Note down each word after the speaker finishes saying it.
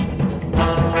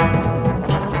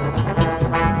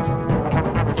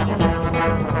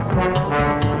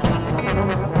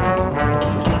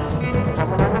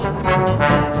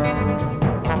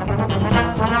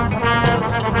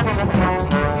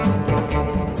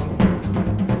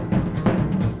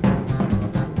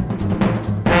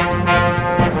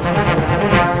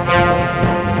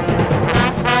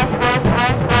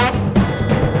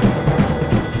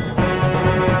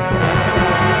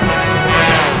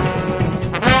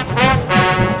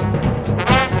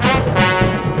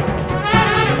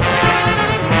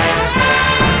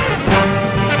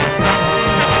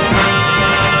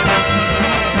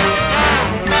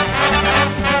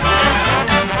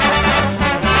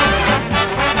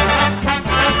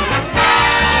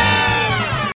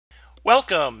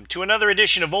Welcome to another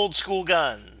edition of Old School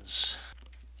Guns,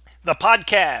 the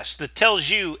podcast that tells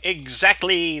you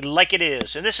exactly like it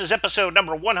is. And this is episode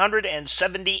number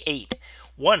 178.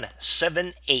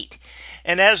 178.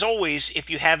 And as always, if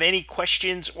you have any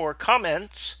questions or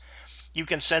comments, you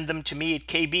can send them to me at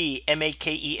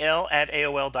kbmakel at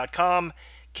aol.com,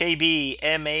 kbmakel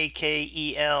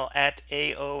at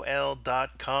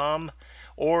aol.com,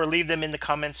 or leave them in the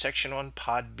comment section on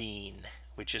Podbean,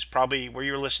 which is probably where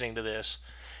you're listening to this.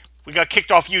 We got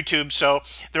kicked off YouTube, so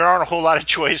there aren't a whole lot of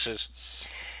choices.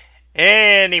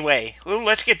 Anyway,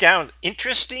 let's get down.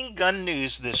 Interesting gun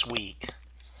news this week.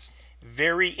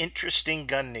 Very interesting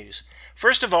gun news.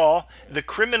 First of all, the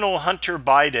criminal Hunter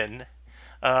Biden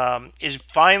is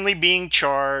finally being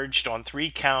charged on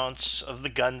 3 counts of the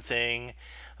gun thing.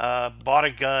 Bought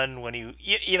a gun when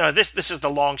this is the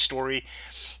long story.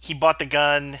 He bought the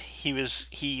gun.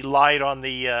 He lied on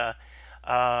the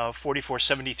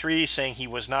 4473, saying he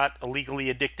was not illegally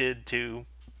addicted to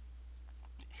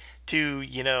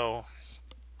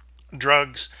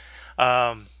drugs.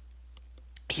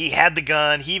 He had the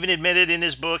gun. He even admitted in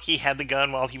his book he had the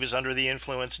gun while he was under the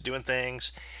influence doing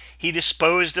things. He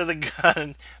disposed of the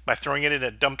gun by throwing it in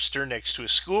a dumpster next to a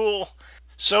school.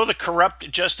 So the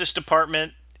corrupt Justice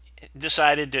Department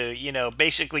decided to,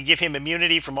 basically give him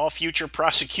immunity from all future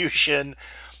prosecution,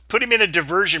 put him in a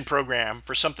diversion program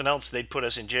for something else they'd put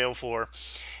us in jail for,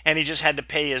 and he just had to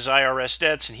pay his IRS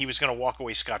debts, and he was going to walk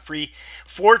away scot-free.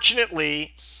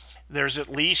 Fortunately, there's at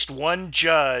least one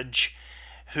judge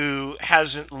who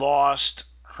hasn't lost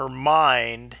her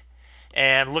mind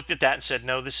and looked at that and said,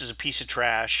 no, this is a piece of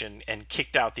trash, and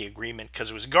kicked out the agreement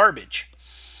because it was garbage.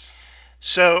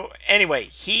 So anyway,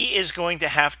 he is going to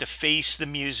have to face the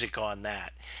music on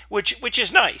that, which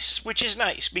is nice,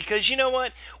 because you know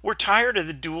what? We're tired of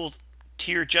the dual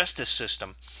tier justice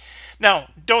system. Now,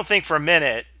 don't think for a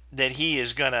minute that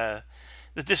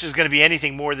this is gonna be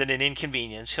anything more than an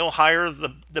inconvenience. He'll hire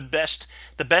the best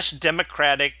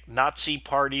Democratic Nazi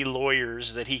Party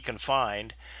lawyers that he can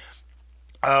find.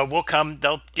 Will come.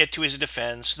 They'll get to his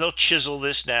defense. They'll chisel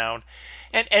this down,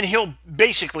 and he'll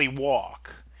basically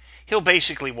walk.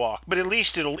 But at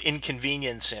least it'll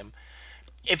inconvenience him.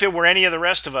 If it were any of the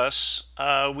rest of us,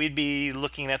 we'd be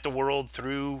looking at the world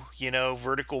through,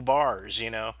 vertical bars.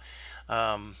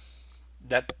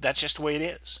 That's just the way it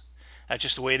is. That's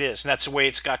just the way it is, and that's the way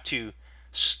it's got to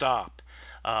stop.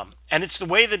 And it's the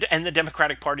way and the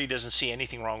Democratic Party doesn't see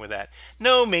anything wrong with that.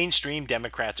 No mainstream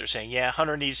Democrats are saying, yeah,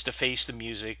 Hunter needs to face the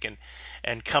music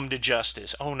and come to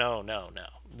justice. Oh, no.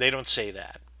 They don't say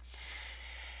that.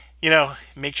 It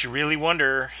makes you really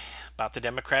wonder about the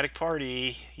Democratic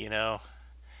Party.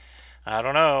 I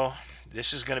don't know.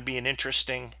 This is going to be an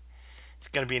interesting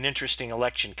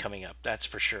election coming up. That's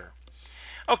for sure.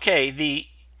 Okay, the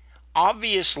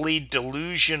obviously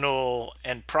delusional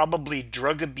and probably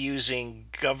drug abusing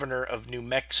governor of New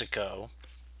Mexico,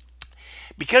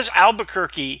 because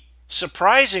Albuquerque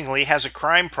surprisingly has a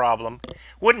crime problem,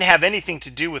 wouldn't have anything to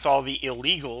do with all the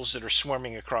illegals that are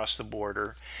swarming across the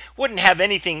border, wouldn't have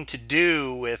anything to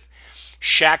do with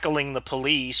shackling the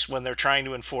police when they're trying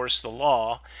to enforce the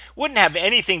law, wouldn't have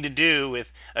anything to do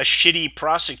with a shitty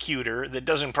prosecutor that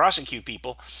doesn't prosecute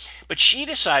people. But she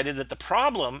decided that the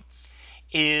problem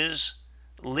is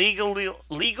legal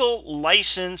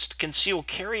licensed concealed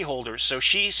carry holders. So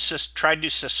she tried to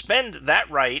suspend that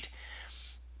right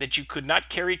that you could not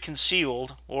carry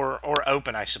concealed or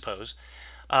open, I suppose,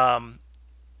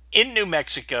 in New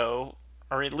Mexico,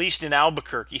 or at least in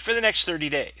Albuquerque, for the next 30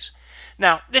 days.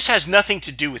 Now, this has nothing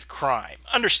to do with crime.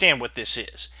 Understand what this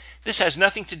is. This has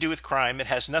nothing to do with crime. It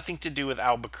has nothing to do with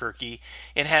Albuquerque.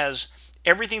 It has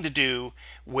everything to do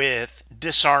with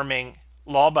disarming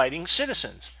law-abiding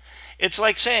citizens. It's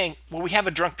like saying, well, we have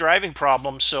a drunk driving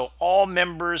problem, so all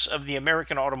members of the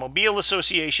American Automobile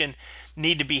Association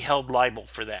need to be held liable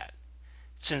for that.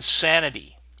 It's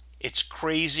insanity. It's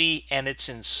crazy, and it's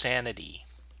insanity.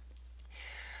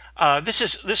 This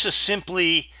is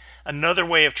simply another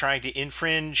way of trying to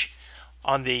infringe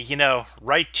on the,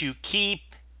 right to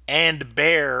keep and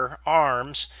bear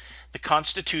arms, the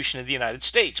Constitution of the United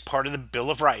States, part of the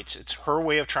Bill of Rights. It's her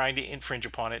way of trying to infringe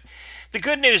upon it. The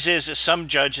good news is that some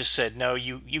judge has said, no,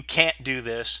 you can't do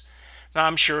this. Now,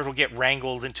 I'm sure it'll get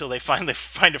wrangled until they finally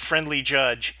find a friendly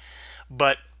judge.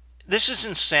 But this is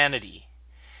insanity.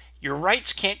 Your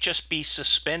rights can't just be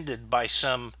suspended by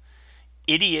some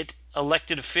idiot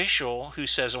elected official who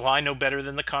says, well, I know better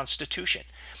than the Constitution.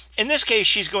 In this case,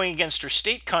 she's going against her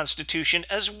state constitution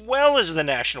as well as the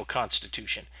national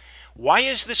constitution. Why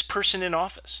is this person in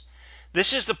office?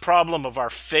 This is the problem of our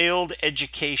failed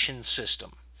education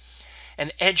system.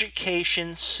 An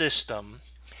education system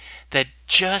that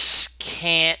just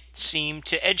can't seem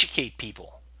to educate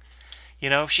people.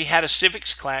 If she had a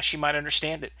civics class, she might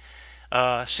understand it.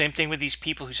 Same thing with these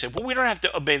people who said, "Well, we don't have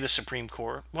to obey the Supreme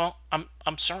Court." Well,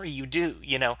 I'm sorry, you do.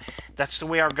 That's the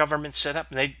way our government's set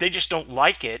up, and they just don't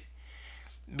like it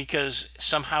because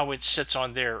somehow it sits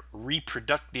on their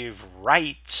reproductive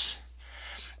rights.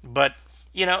 But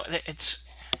it's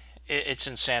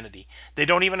insanity. They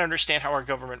don't even understand how our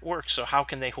government works. So how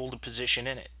can they hold a position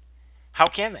in it? How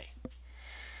can they?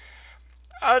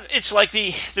 It's like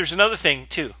there's another thing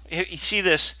too. You see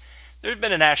this. There's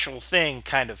been a national thing,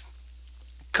 kind of.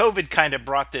 COVID kind of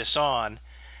brought this on,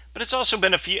 but it's also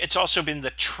been It's also been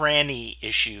the tranny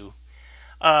issue.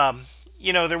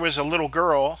 There was a little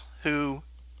girl who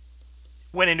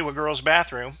went into a girl's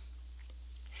bathroom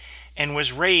and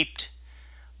was raped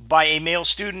by a male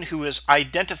student who was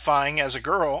identifying as a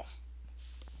girl.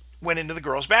 Went into the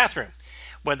girl's bathroom.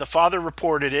 When the father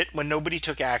reported it, when nobody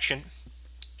took action,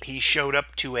 he showed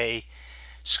up to a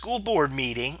school board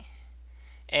meeting,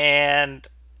 and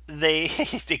they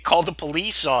they called the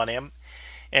police on him,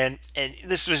 and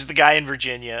this was the guy in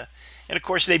Virginia, and of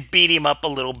course they beat him up a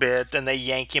little bit, then they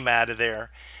yank him out of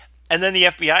there, and then the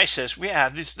FBI says, yeah,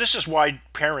 this is why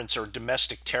parents are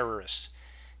domestic terrorists.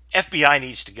 FBI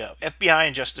needs to go. FBI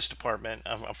and Justice Department.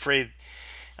 I'm afraid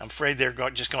they're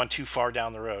just gone too far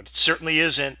down the road. It certainly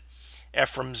isn't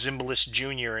Ephraim Zimbalist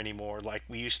Jr. anymore, like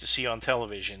we used to see on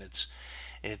television.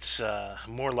 It's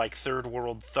more like third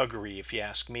world thuggery, if you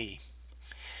ask me.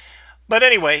 But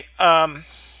anyway,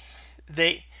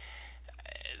 they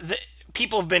the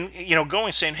people have been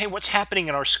going saying, hey, what's happening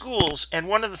in our schools? And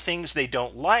one of the things they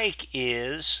don't like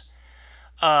is,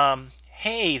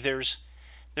 hey,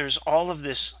 there's all of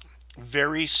this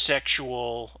very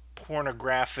sexual,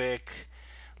 pornographic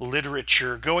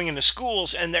literature going into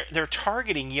schools, and they're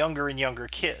targeting younger and younger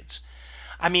kids.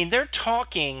 I mean, they're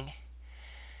talking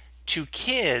to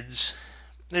kids.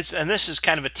 This is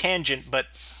kind of a tangent, but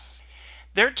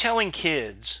they're telling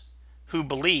kids who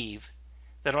believe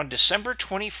that on December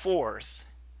 24th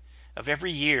of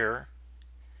every year,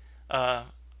 a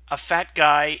fat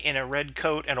guy in a red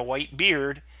coat and a white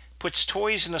beard puts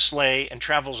toys in a sleigh and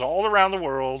travels all around the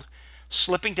world,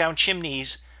 slipping down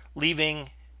chimneys,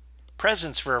 leaving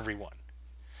presents for everyone.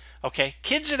 Okay?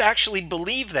 Kids that actually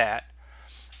believe that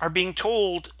are being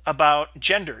told about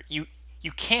gender. You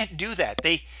can't do that.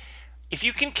 If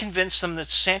you can convince them that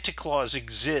Santa Claus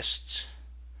exists,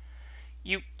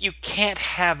 you can't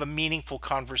have a meaningful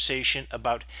conversation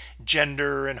about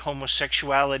gender and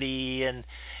homosexuality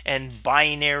and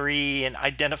binary and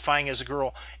identifying as a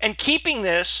girl and keeping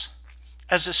this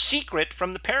as a secret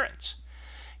from the parents.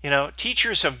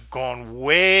 Teachers have gone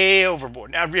way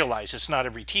overboard. Now, I realize it's not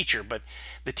every teacher, but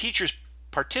the teachers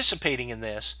participating in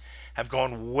this have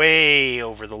gone way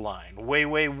over the line, way,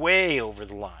 way, way over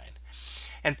the line.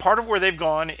 And part of where they've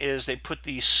gone is they put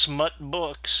these smut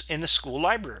books in the school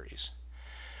libraries.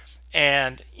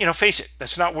 And, face it,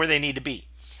 that's not where they need to be.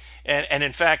 And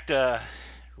in fact,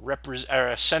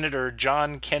 Senator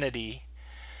John Kennedy,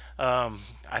 I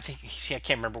can't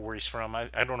remember where he's from. I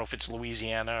don't know if it's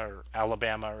Louisiana or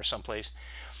Alabama or someplace.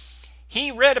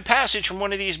 He read a passage from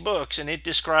one of these books, and it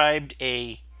described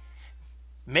a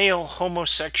male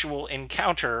homosexual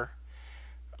encounter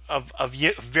of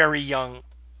very young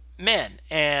men.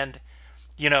 And,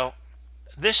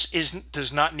 this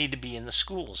does not need to be in the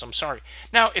schools. I'm sorry.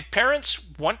 Now, if parents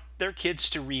want their kids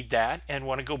to read that and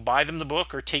want to go buy them the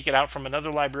book or take it out from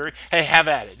another library, hey, have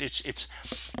at it.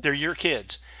 They're your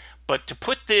kids. But to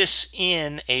put this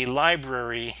in a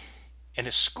library in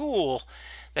a school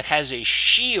that has a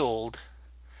shield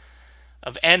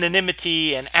of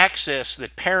anonymity and access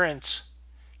that parents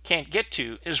can't get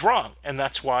to is wrong. And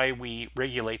that's why we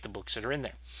regulate the books that are in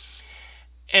there.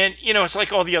 And, it's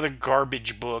like all the other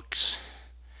garbage books.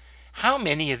 How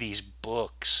many of these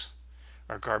books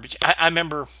are garbage? I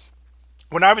remember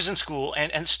when I was in school,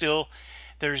 and still,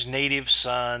 there's Native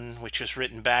Son, which was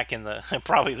written back in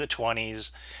probably the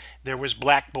 20s. There was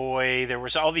Black Boy. There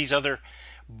was all these other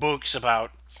books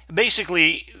about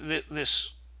basically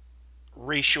this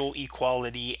racial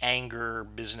equality, anger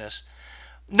business.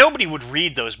 Nobody would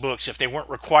read those books if they weren't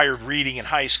required reading in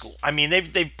high school. I mean,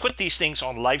 they've put these things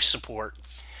on life support.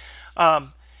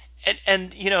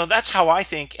 And that's how I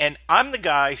think. And I'm the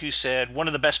guy who said one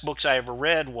of the best books I ever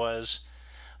read was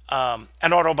an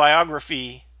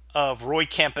autobiography of Roy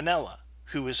Campanella,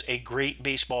 who was a great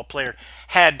baseball player.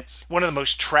 Had one of the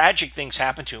most tragic things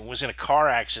happen to him, was in a car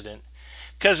accident,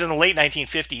 because in the late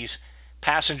 1950s,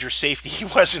 passenger safety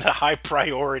wasn't a high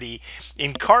priority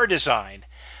in car design.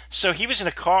 So he was in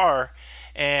a car,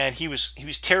 and he was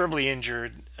terribly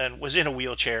injured and was in a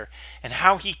wheelchair, and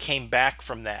how he came back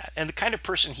from that, and the kind of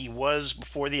person he was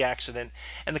before the accident,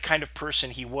 and the kind of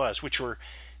person he was, which were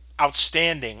an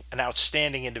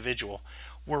outstanding individual,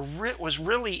 was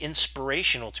really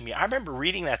inspirational to me. I remember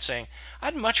reading that saying,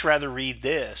 I'd much rather read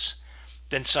this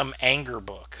than some anger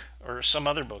book or some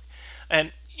other book.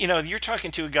 And you're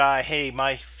talking to a guy. Hey,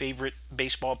 my favorite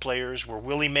baseball players were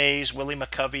Willie Mays, Willie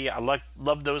McCovey. I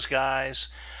loved those guys.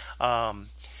 Um,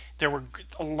 there were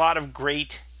a lot of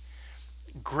great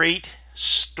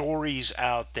stories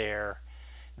out there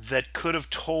that could have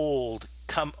told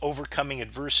come overcoming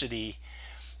adversity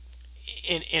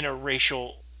in in a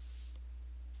racial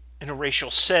in a racial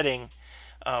setting,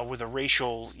 with a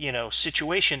racial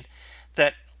situation,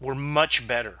 that were much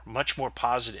better, much more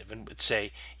positive, and would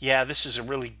say, yeah, this is a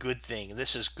really good thing.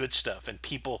 This is good stuff, and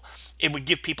it would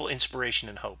give people inspiration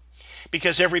and hope,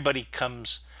 because everybody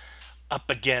comes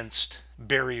up against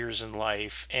barriers in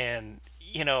life, and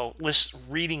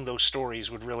reading those stories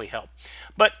would really help.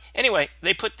 But anyway,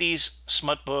 they put these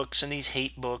smut books and these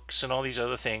hate books and all these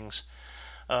other things.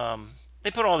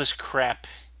 They put all this crap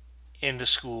into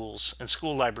schools and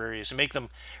school libraries and make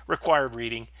them required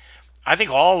reading. I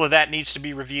think all of that needs to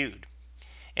be reviewed.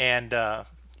 And the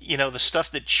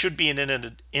stuff that should be in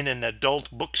an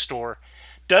adult bookstore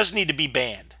does need to be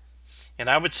banned. And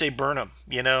I would say burn them.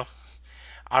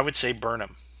 I would say burn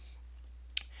them.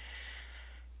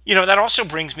 That also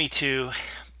brings me to,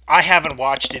 I haven't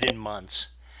watched it in months.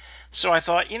 So I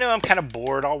thought, I'm kind of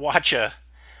bored. I'll watch an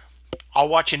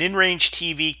Inrange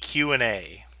TV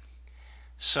Q&A.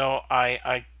 So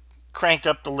I cranked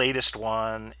up the latest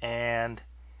one, and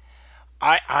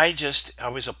I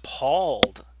was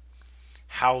appalled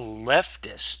how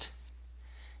leftist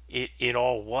it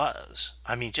all was.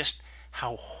 I mean, just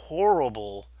how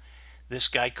horrible this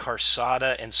guy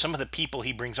Carsada and some of the people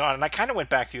he brings on. And I kind of went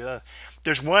back through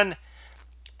there's one,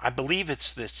 I believe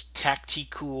it's this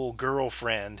tactical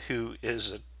girlfriend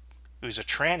who's a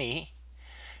tranny.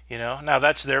 Now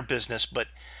that's their business, but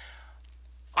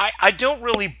I don't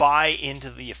really buy into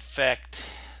the effect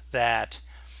that,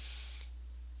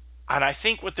 and I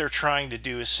think what they're trying to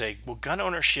do is say, well, gun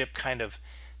ownership kind of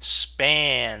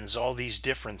spans all these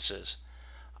differences.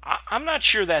 I'm not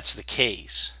sure that's the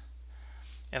case.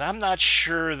 And I'm not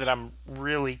sure that I'm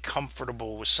really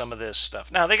comfortable with some of this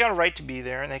stuff. Now, they got a right to be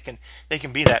there, and they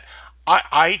can be that.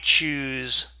 I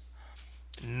choose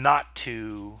not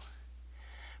to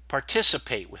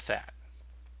participate with that.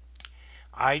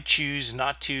 I choose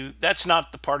not to. That's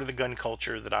not the part of the gun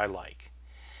culture that I like,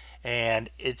 and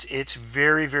it's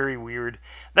very, very weird.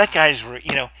 That guy's,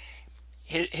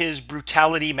 his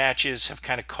brutality matches have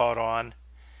kind of caught on,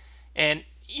 and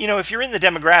if you're in the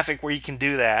demographic where you can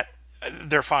do that,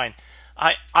 they're fine.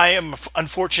 I am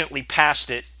unfortunately past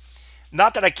it.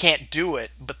 Not that I can't do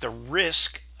it, but the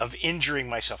risk of injuring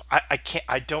myself. I can't.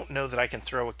 I don't know that I can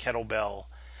throw a kettlebell.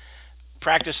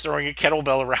 Practice throwing a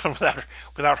kettlebell around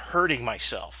without hurting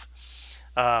myself.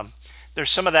 Um,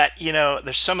 there's some of that.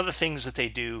 There's some of the things that they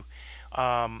do,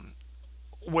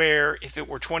 where if it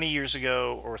were 20 years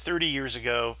ago or 30 years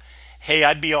ago, hey,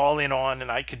 I'd be all in on and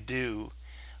I could do.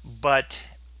 But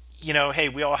hey,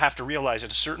 we all have to realize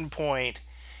at a certain point,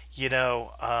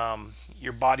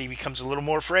 your body becomes a little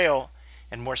more frail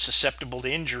and more susceptible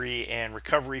to injury, and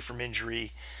recovery from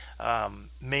injury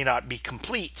may not be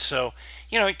complete. So,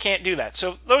 it can't do that.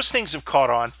 So those things have caught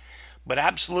on, but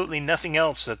absolutely nothing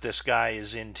else that this guy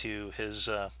is into has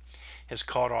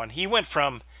caught on. He went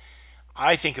from,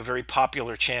 I think, a very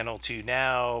popular channel to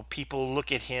now people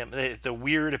look at him, the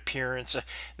weird appearance.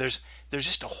 There's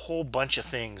just a whole bunch of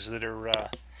things that are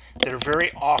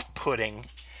very off-putting,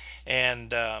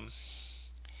 and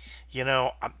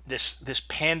this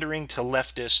pandering to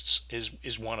leftists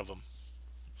is one of them.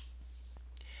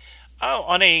 Oh,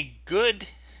 on a good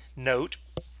note,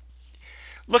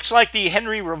 looks like the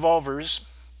Henry Revolvers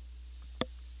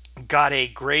got a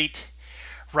great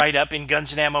write-up in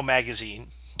Guns and Ammo magazine.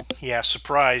 Yeah,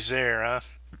 surprise there, huh?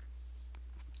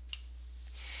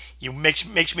 You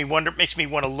makes me wonder, makes me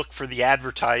want to look for the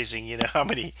advertising. How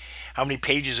many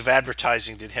pages of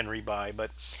advertising did Henry buy? But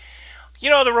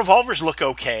the revolvers look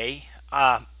okay.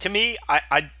 To me,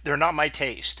 they're not my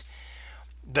taste.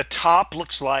 The top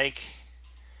looks like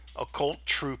a Colt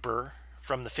Trooper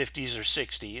from the 50s or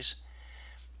 60s,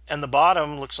 and the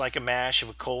bottom looks like a mash of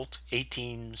a Colt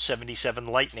 1877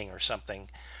 Lightning or something.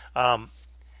 Um,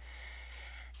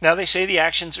 Now they say the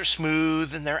actions are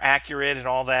smooth and they're accurate and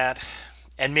all that,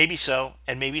 and maybe so,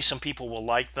 and maybe some people will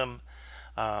like them.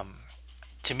 Um,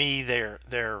 to me, they're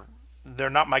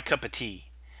not my cup of tea.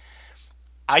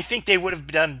 I think they would have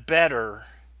done better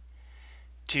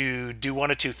to do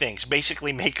one of two things.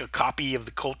 Basically, make a copy of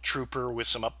the Colt Trooper with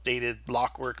some updated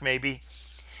block work, maybe.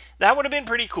 That would have been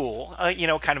pretty cool.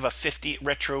 Kind of a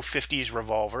retro 50s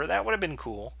revolver. That would have been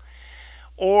cool.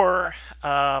 Or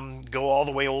go all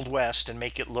the way Old West and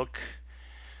make it look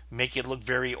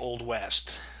very Old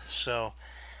West. So,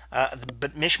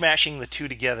 but mishmashing the two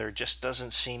together just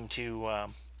doesn't seem to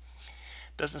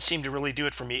really do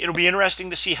it for me. It'll be interesting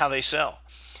to see how they sell.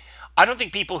 I don't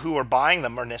think people who are buying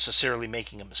them are necessarily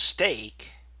making a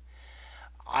mistake.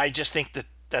 I just think that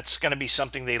that's going to be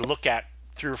something they look at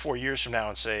 3 or 4 years from now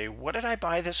and say, "What did I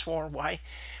buy this for? Why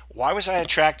was I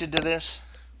attracted to this?"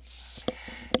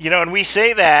 And we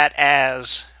say that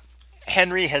as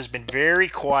Henry has been very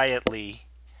quietly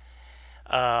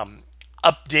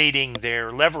updating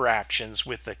their lever actions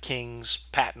with the King's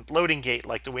patent loading gate,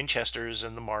 like the Winchesters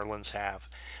and the Marlins have,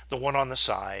 the one on the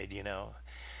side.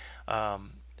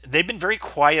 They've been very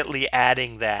quietly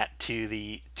adding that to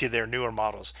their newer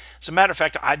models. As a matter of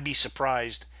fact, I'd be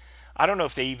surprised. I don't know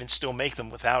if they even still make them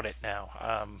without it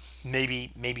now.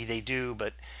 Maybe they do,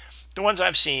 but the ones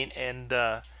I've seen, and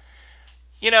I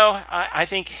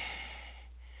think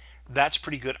that's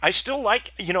pretty good. I still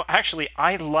like, actually,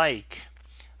 I like.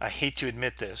 I hate to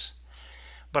admit this,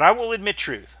 but I will admit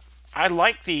truth. I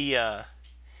like the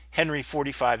Henry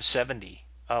 4570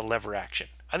 lever action.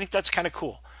 I think that's kind of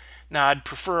cool. Now, I'd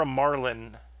prefer a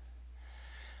Marlin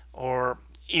or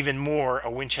even more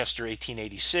a Winchester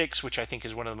 1886, which I think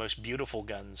is one of the most beautiful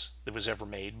guns that was ever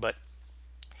made. But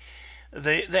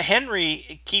the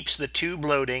Henry keeps the tube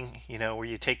loading, where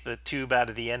you take the tube out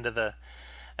of the end of the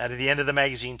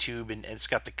magazine tube, and it's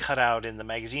got the cutout in the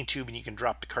magazine tube, and you can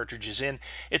drop the cartridges in.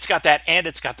 It's got that, and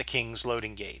it's got the King's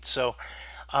loading gate. So,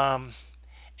 and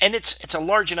it's a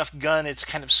large enough gun. It's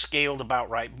kind of scaled about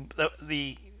right.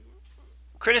 The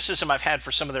criticism I've had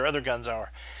for some of their other guns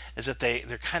is that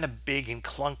they're kind of big and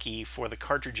clunky for the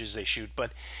cartridges they shoot,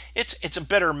 but it's a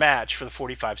better match for the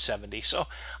 4570. So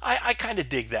I kind of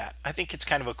dig that. I think it's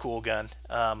kind of a cool gun.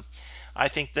 I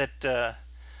think that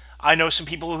I know some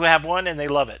people who have one and they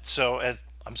love it. So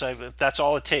I'm saying that's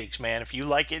all it takes, man. If you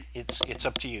like it, it's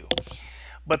up to you.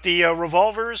 But the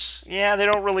revolvers, yeah, they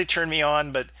don't really turn me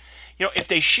on. But if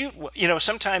they shoot,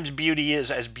 sometimes beauty is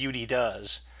as beauty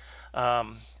does.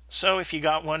 So if you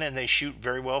got one and they shoot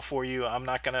very well for you, I'm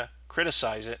not going to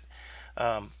criticize it.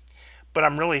 But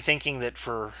I'm really thinking that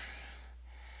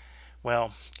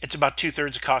it's about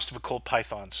 2/3 the cost of a Colt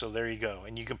Python. So there you go.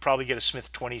 And you can probably get a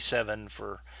Smith 27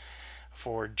 for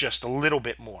just a little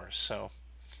bit more. So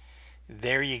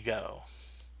there you go.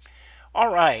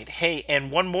 All right. Hey,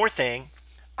 and one more thing.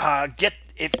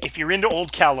 If you're into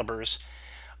old calibers,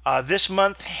 this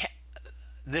month's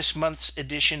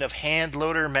edition of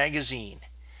Handloader magazine.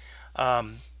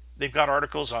 They've got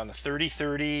articles on the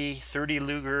 30-30, 30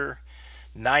 Luger,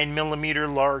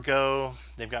 9mm Largo.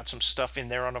 They've got some stuff in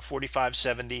there on a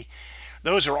 45-70.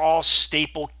 Those are all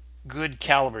staple good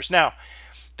calibers. Now,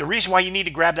 the reason why you need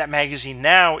to grab that magazine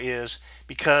now is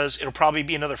because it'll probably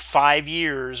be another 5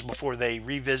 years before they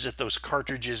revisit those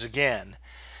cartridges again.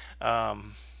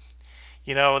 The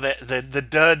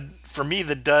dud, for me,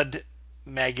 the dud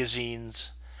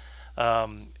magazines,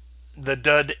 the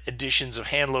dud editions of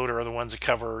Handloader are the ones that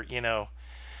cover,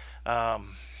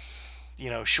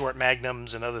 short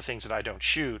magnums and other things that I don't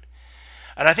shoot.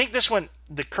 And I think this one,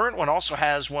 the current one, also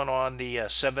has one on the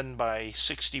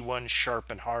 7x61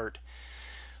 Sharp and Hart,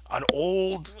 an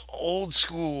old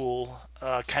school,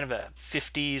 kind of a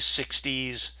 50s,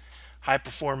 60s high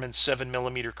performance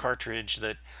 7mm cartridge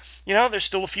that, there's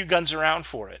still a few guns around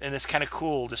for it, and it's kind of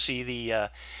cool to see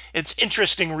it's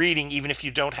interesting reading even if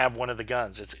you don't have one of the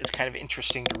guns. It's kind of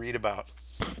interesting to read about.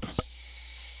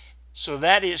 So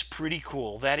that is pretty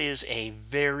cool. That is a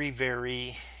very,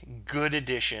 very good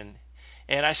edition,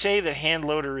 and I say that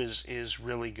Handloader is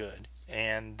really good.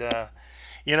 And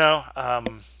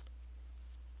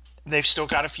they've still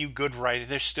got a few good writers.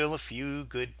 There's still a few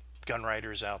good gun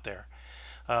writers out there.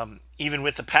 Even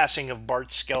with the passing of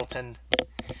Bart Skelton,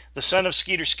 the son of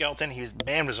Skeeter Skelton,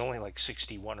 man was only like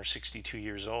 61 or 62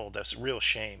 years old. That's a real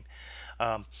shame.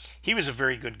 He was a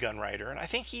very good gun writer, and I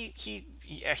think he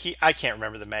I can't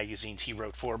remember the magazines he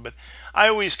wrote for, but I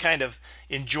always kind of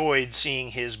enjoyed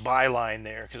seeing his byline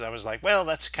there, because I was like, well,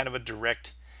 that's kind of a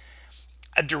direct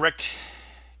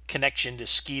connection to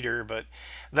Skeeter, but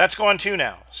that's gone too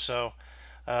now. So,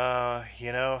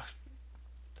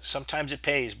 sometimes it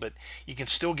pays, but you can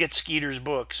still get Skeeter's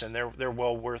books, and they're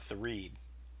well worth the read.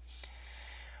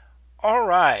 All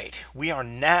right, we are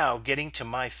now getting to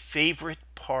my favorite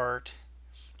part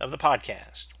of the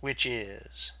podcast, which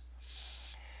is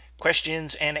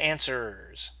questions and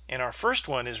answers. And our first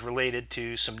one is related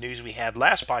to some news we had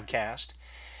last podcast,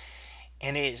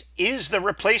 and is the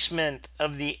replacement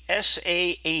of the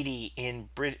SA-80 in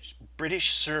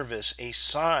British service a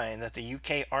sign that the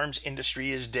UK arms industry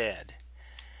is dead?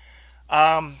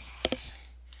 Um,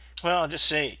 well, I'll just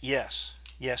say yes.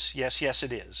 Yes, yes, yes,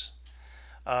 it is.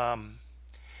 Um,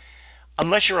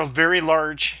 unless you're a very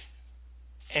large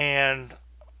and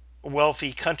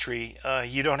wealthy country,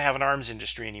 you don't have an arms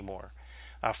industry anymore.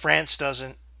 France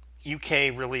doesn't.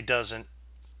 UK really doesn't.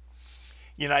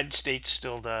 United States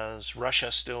still does.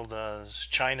 Russia still does.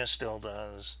 China still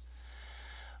does.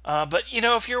 But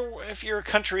if you're a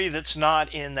country that's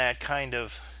not in that kind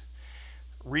of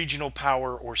regional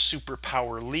power or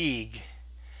superpower league,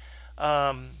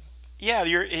 um, yeah,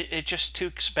 it's just too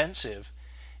expensive.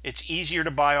 It's easier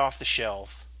to buy off the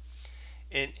shelf.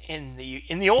 In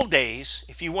the old days,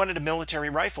 if you wanted a military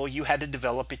rifle, you had to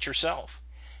develop it yourself.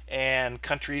 And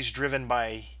countries driven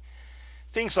by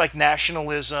things like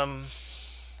nationalism,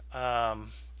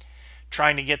 um,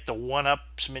 trying to get the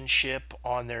one-upsmanship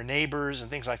on their neighbors and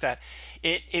things like that,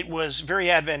 it was very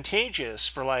advantageous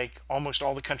for like almost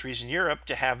all the countries in Europe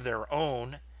to have their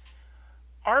own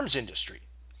arms industry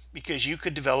because you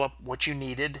could develop what you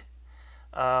needed.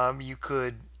 You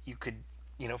could,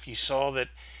 if you saw that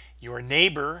your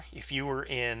neighbor, if you were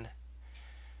in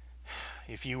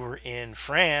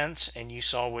France and you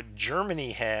saw what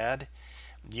Germany had,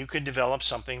 you could develop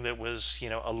something that was,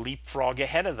 a leapfrog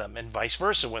ahead of them, and vice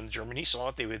versa. When Germany saw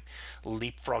it, they would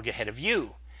leapfrog ahead of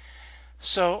you.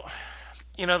 So,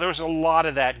 there was a lot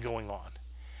of that going on.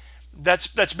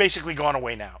 That's basically gone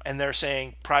away now, and they're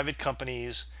saying private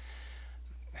companies.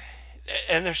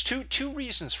 And there's two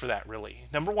reasons for that, really.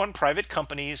 Number one, private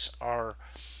companies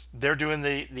they're doing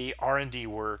the R&D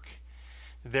work.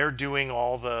 They're doing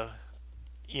all the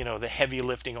heavy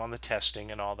lifting on the testing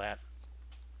and all that.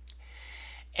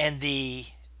 And the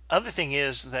other thing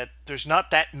is that there's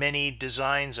not that many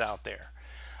designs out there.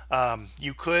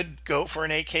 You could go for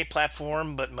an AK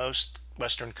platform, but most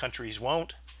Western countries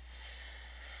won't.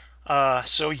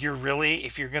 So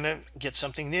if you're going to get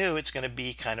something new, it's going to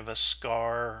be kind of a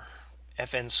SCAR,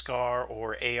 FN SCAR,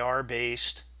 or AR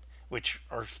based, which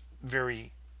are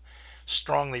very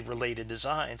strongly related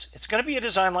designs. It's going to be a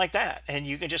design like that, and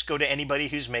you can just go to anybody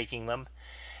who's making them,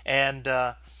 and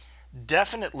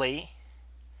definitely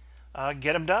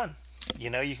get them done.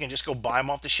 You can just go buy them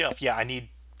off the shelf. Yeah, I need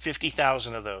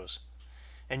 50,000 of those,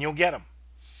 and you'll get them.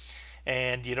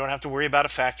 And you don't have to worry about a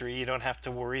factory. You don't have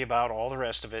to worry about all the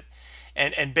rest of it.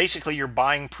 And basically, you're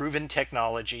buying proven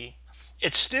technology.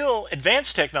 It's still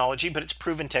advanced technology, but it's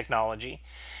proven technology,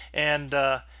 and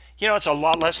it's a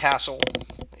lot less hassle,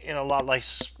 and a lot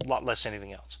less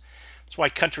anything else. That's why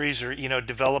countries are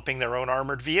developing their own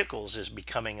armored vehicles is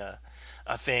becoming a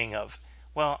thing of,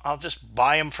 well, I'll just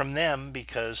buy them from them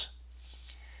because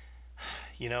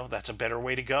that's a better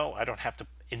way to go. I don't have to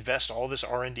invest all this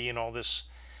R&D and all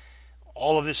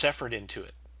of this effort into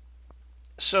it.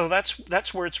 So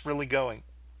that's where it's really going.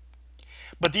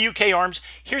 But the UK arms,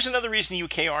 here's another reason the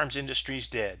UK arms industry is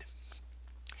dead.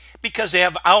 Because they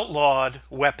have outlawed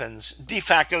weapons. De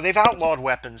facto, they've outlawed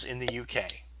weapons in the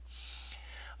UK.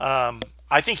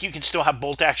 I think you can still have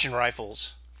bolt action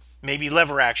rifles, maybe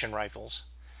lever action rifles,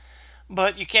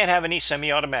 but you can't have any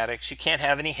semi-automatics. You can't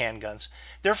have any handguns.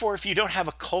 Therefore, if you don't have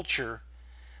a culture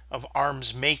of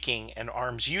arms making and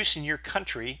arms use in your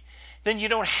country, then you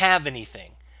don't have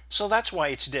anything. So that's why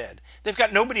it's dead. They've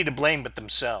got nobody to blame but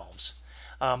themselves.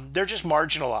 They're just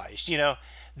marginalized.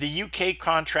 The UK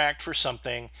contract for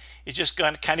something, it just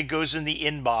kind of goes in the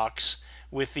inbox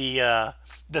with the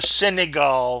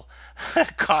Senegal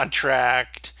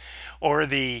contract, or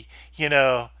the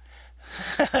the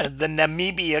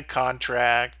Namibia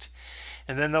contract,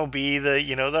 and then there'll be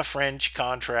the French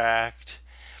contract,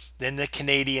 then the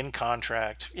Canadian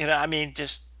contract.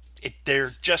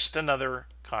 They're just another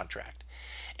contract,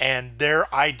 and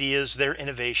their ideas, their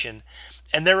innovation,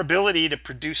 and their ability to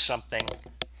produce something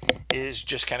is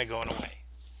just kind of going away.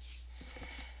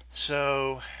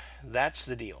 So that's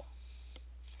the deal.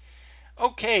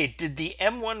 Okay, did the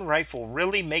M1 rifle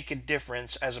really make a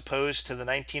difference as opposed to the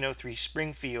 1903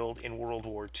 Springfield in World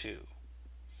War II?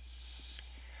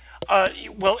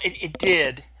 Well, it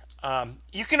did.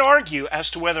 You can argue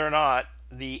as to whether or not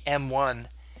the M1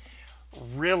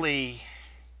 really,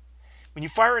 when you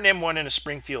fire an M1 and a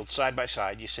Springfield side by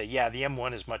side, you say, yeah, the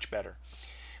M1 is much better.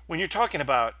 When you're talking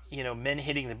about, men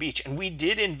hitting the beach, and we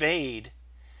did invade,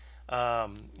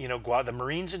 the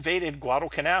Marines invaded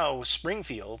Guadalcanal with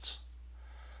Springfields.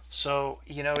 So,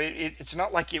 it's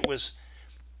not like it was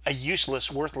a useless,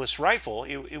 worthless rifle.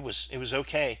 It was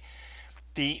okay.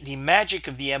 The magic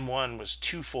of the M1 was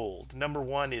twofold. Number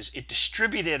one is it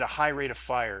distributed a high rate of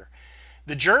fire.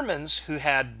 The Germans, who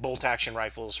had bolt action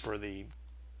rifles for the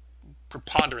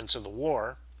preponderance of the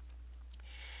war,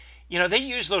 they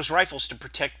used those rifles to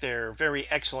protect their very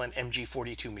excellent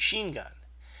MG42 machine gun.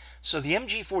 So the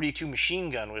MG42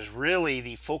 machine gun was really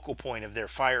the focal point of their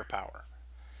firepower.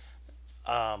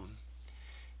 Um,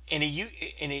 in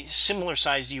a similar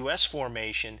sized U.S.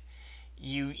 formation,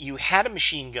 you had a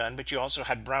machine gun, but you also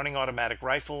had Browning automatic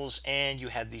rifles, and you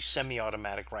had these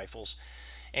semi-automatic rifles,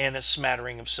 and a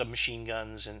smattering of submachine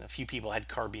guns, and a few people had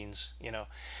carbines.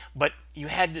 But you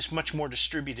had this much more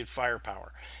distributed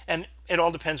firepower, and it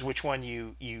all depends which one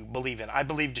you believe in. I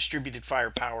believe distributed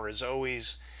firepower is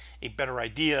always a better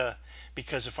idea,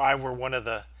 because if I were one of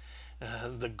the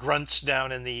grunts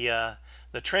down in the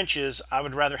trenches, I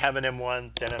would rather have an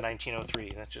M1 than a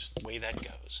 1903. That's just the way that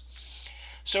goes.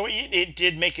 So it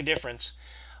did make a difference.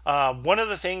 One of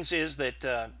the things is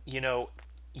that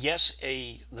yes,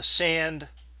 the sand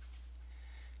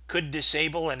could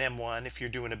disable an M1 if you're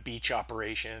doing a beach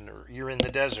operation or you're in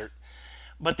the desert.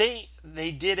 But they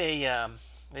did a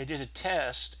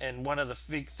test, and one of the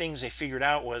big things they figured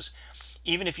out was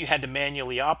even if you had to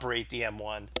manually operate the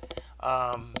M1,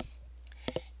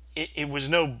 it was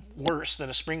no worse than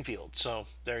a Springfield. So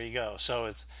there you go. So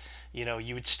it's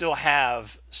you would still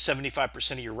have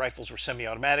 75% of your rifles were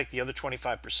semi-automatic. The other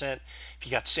 25%, if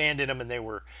you got sand in them and they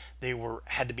were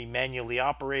had to be manually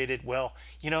operated, well,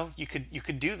 you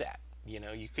could do that.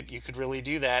 You could really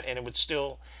do that, and it would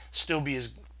still be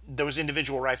as those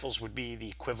individual rifles would be the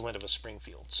equivalent of a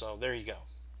Springfield. So there you go.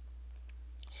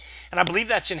 And I believe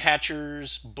that's in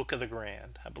Hatcher's Book of the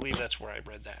Grand. I believe that's where I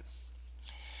read that.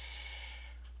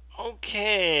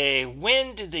 Okay,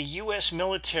 when did the U.S.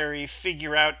 military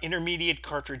figure out intermediate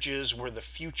cartridges were the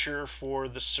future for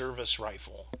the service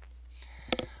rifle?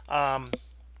 I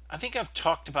think I've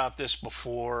talked about this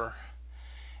before,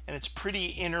 and it's pretty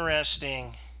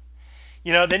interesting.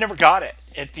 They never got it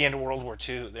at the end of World War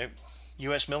II. The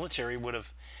U.S. military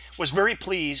was very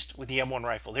pleased with the M1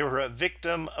 rifle. They were a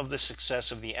victim of the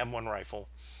success of the M1 rifle.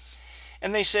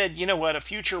 And they said, you know what, a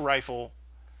future rifle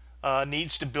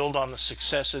needs to build on the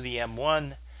success of the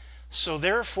M1. So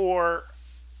therefore,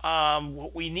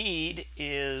 what we need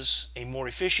is a more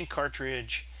efficient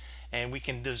cartridge, and we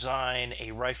can design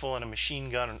a rifle and a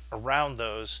machine gun around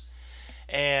those.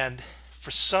 And for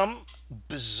some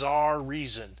bizarre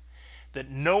reason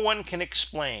that no one can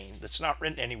explain, that's not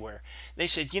written anywhere, they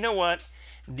said, you know what,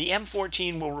 the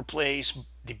M14 will replace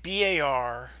the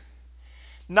BAR.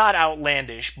 Not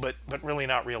outlandish, but really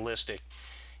not realistic.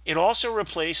 It also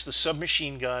replaced the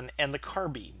submachine gun and the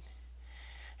carbine.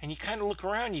 And you kind of look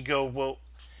around, you go, well,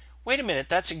 wait a minute,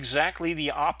 that's exactly the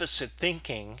opposite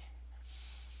thinking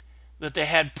that they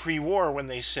had pre-war when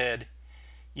they said,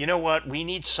 you know what, we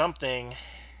need something.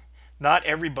 Not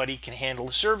everybody can handle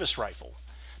a service rifle.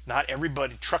 Not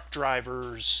everybody, truck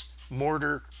drivers,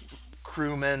 mortar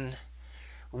crewmen,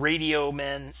 radio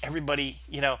men, everybody,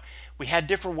 we had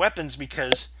different weapons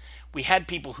because we had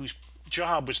people whose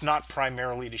job was not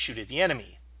primarily to shoot at the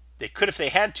enemy. They could, if they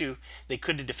had to, they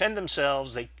could defend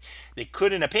themselves, they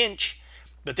could in a pinch,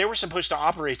 but they were supposed to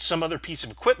operate some other piece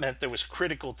of equipment that was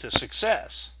critical to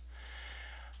success.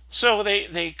 So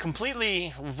they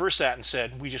completely reversed that and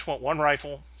said, we just want one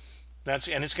rifle,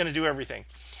 and it's going to do everything.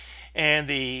 And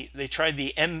they tried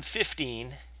the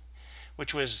M15,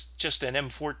 which was just an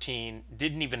M14,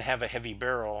 didn't even have a heavy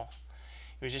barrel.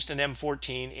 It was just an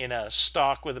M14 in a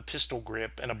stock with a pistol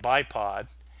grip and a bipod.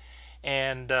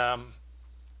 And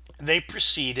they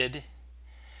proceeded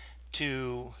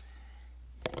to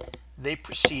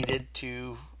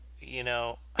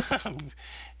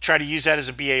try to use that as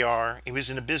a BAR. It was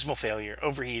an abysmal failure,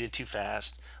 overheated too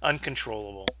fast,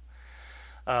 uncontrollable.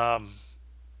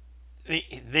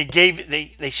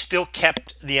 They still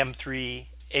kept the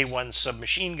M3A1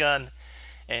 submachine gun,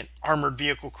 and armored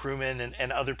vehicle crewmen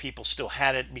and other people still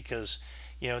had it because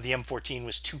the M14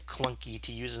 was too clunky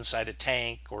to use inside a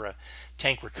tank or a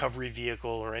tank recovery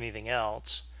vehicle or anything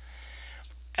else.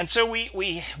 And so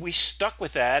we stuck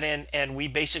with that, and we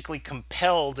basically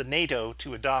compelled NATO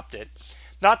to adopt it.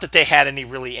 Not that they had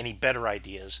any better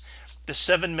ideas. The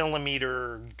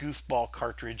 7mm goofball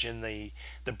cartridge in the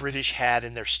British had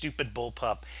in their stupid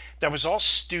bullpup, that was all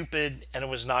stupid, and it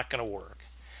was not going to work.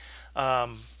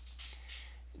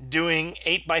 Doing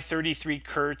 8x33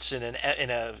 Kurtz in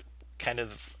a kind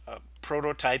of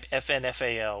prototype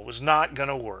FNFAL was not going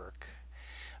to work.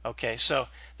 Okay, so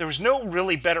there was no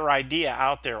really better idea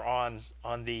out there on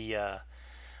the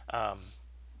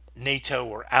NATO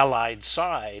or Allied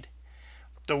side.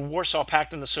 The Warsaw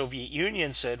Pact and the Soviet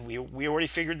Union said, we already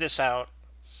figured this out.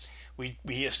 We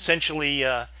essentially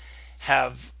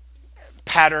have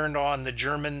patterned on the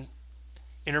German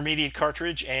intermediate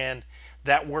cartridge, and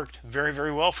that worked very,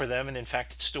 very well for them. And in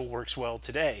fact, it still works well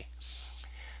today.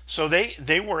 So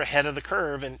they were ahead of the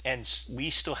curve, and we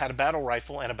still had a battle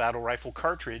rifle and a battle rifle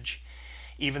cartridge,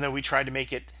 even though we tried to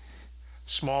make it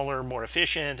smaller, more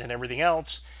efficient, and everything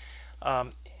else.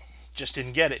 Just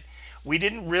didn't get it. We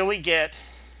didn't really get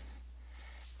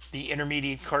the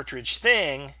intermediate cartridge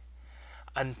thing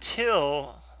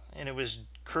until, and it was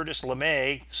Curtis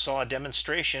LeMay saw a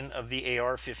demonstration of the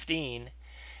AR-15,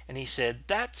 and he said,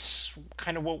 that's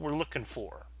kind of what we're looking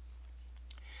for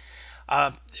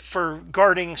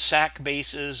guarding SAC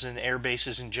bases and air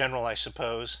bases in general, I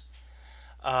suppose.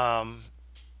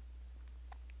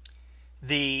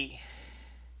 The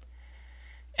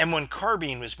M1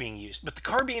 carbine was being used, but the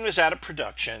carbine was out of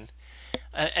production.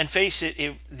 And face it,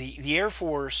 the Air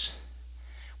Force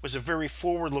was a very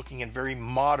forward-looking and very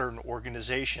modern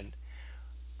organization.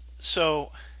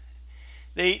 So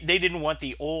they didn't want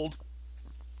the old,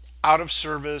 out of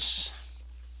service,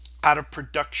 out of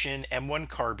production M1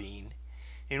 carbine.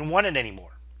 They didn't want it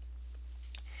anymore.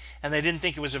 And they didn't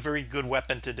think it was a very good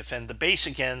weapon to defend the base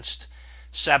against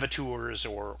saboteurs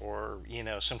or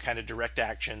some kind of direct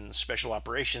action special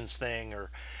operations thing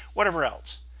or whatever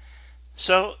else.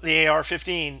 So the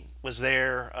AR-15 was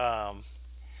there.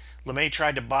 LeMay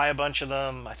tried to buy a bunch of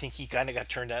them. I think he kind of got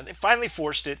turned down. They finally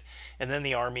forced it, and then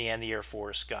the Army and the Air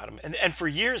Force got them. And for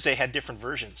years they had different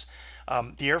versions.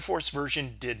 The Air Force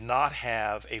version did not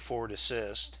have a forward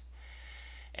assist,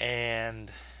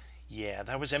 and yeah,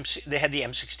 that was they had the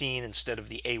M16 instead of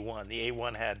the A1. The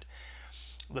A1 had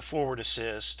the forward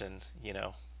assist, and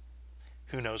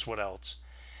who knows what else.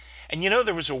 And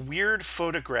there was a weird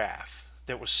photograph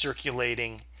that was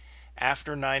circulating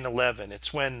after 9/11.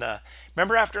 It's when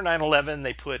remember after 9/11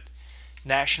 they put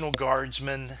National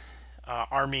Guardsmen,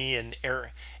 Army and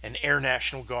Air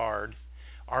National Guard,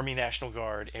 Army National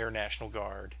Guard, Air National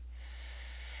Guard,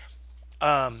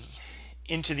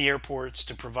 into the airports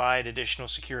to provide additional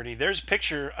security. There's a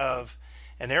picture of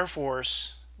an Air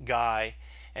Force guy,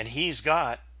 and he's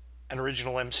got an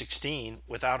original M16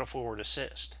 without a forward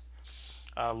assist.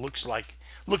 They look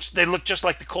just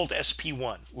like the Colt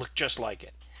SP1. Look just like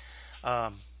it.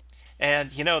 And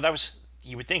that was,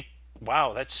 you would think,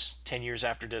 wow, that's 10 years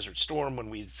after Desert Storm when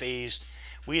we had phased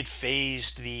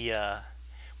the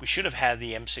we should have had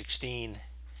the M16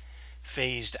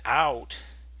 phased out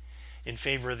in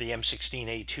favor of the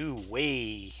M16A2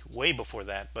 way before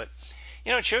that. But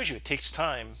it shows you it takes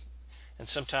time, and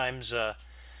sometimes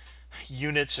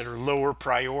units that are lower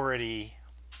priority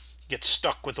get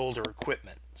stuck with older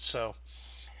equipment. So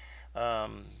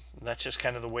that's just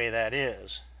kind of the way that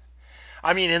is.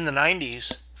 I mean, in the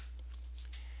 90s,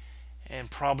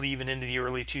 and probably even into the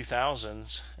early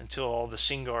 2000s, until all the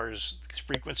SINGAR's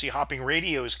frequency hopping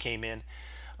radios came in,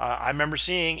 I remember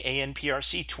seeing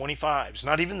ANPRC 25s,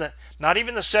 not even the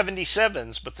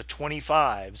 77s, but the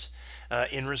 25s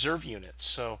in reserve units.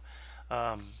 So,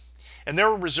 and there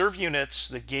were reserve units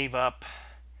that gave up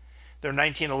their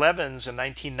 1911s in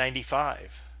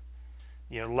 1995.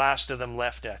 Last of them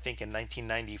left, I think, in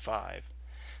 1995.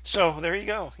 So there you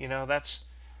go. That's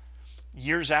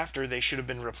years after they should have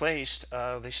been replaced.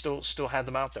 They still had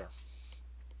them out there.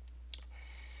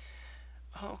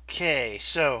 Okay,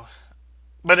 so,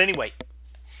 but anyway,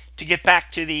 to get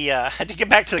back to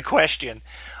the question,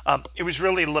 it was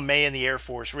really LeMay and the Air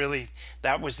Force. Really,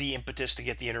 that was the impetus to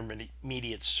get the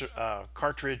intermediate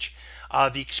cartridge.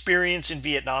 The experience in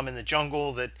Vietnam in the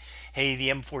jungle, that hey, the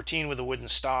M14 with a wooden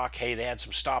stock. Hey, they had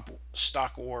some stock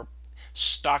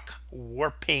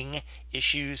warping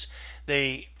issues.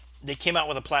 They came out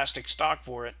with a plastic stock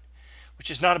for it,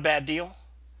 which is not a bad deal.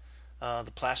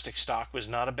 The plastic stock was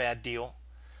not a bad deal.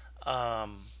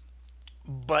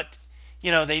 But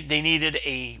they needed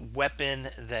a weapon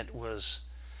that was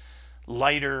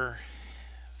lighter,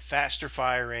 faster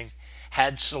firing,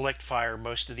 had select fire.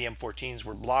 Most of the M14s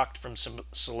were blocked from some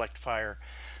select fire.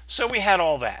 So we had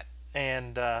all that.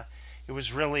 And it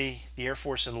was really the Air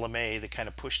Force and LeMay that kind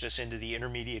of pushed us into the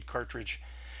intermediate cartridge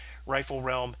rifle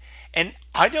realm. And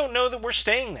I don't know that we're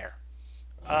staying there.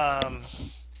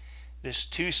 This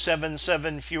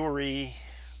 277 Fury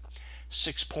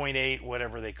 6.8,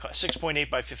 whatever they call it, 6.8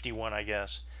 by 51, I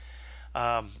guess.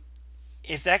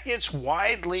 If that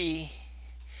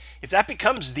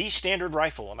becomes the standard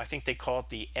rifle, and I think they call it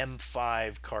the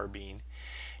M5 carbine,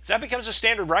 if that becomes a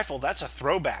standard rifle, that's a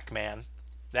throwback, man.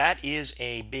 That is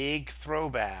a big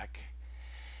throwback.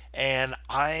 And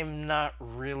I'm not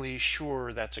really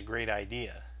sure that's a great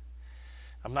idea.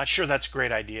 I'm not sure that's a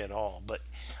great idea at all. But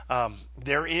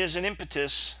there is an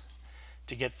impetus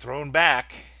to get thrown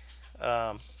back,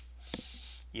 um,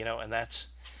 and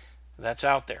that's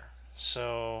out there.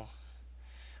 So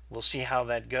we'll see how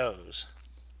that goes.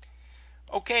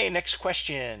 Okay, next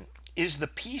question. Is the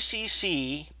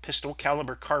PCC, pistol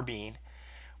caliber carbine,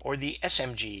 or the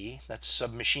SMG, that's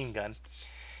submachine gun,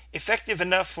 effective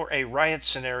enough for a riot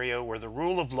scenario where the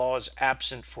rule of law is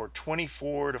absent for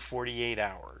 24 to 48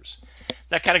 hours?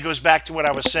 That kind of goes back to what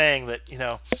I was saying, that,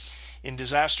 in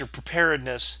disaster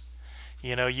preparedness,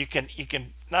 you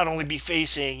can not only be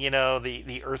facing,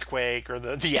 the earthquake, or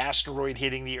the asteroid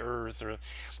hitting the earth, or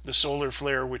the solar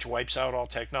flare which wipes out all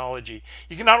technology.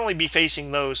 You can not only be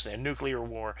facing those things, nuclear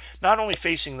war, not only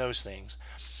facing those things,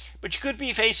 but you could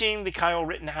be facing the Kyle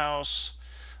Rittenhouse,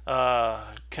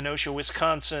 Kenosha,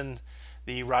 Wisconsin,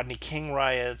 the Rodney King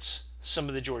riots, some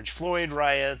of the George Floyd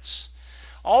riots,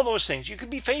 all those things. You could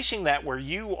be facing that, where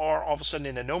you are all of a sudden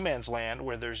in a no man's land,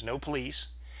 where there's no police,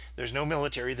 there's no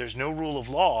military, there's no rule of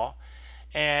law,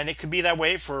 and it could be that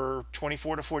way for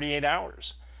 24 to 48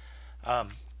 hours.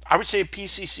 I would say a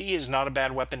PCC is not a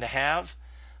bad weapon to have.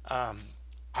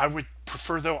 I would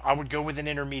prefer, though, I would go with an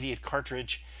intermediate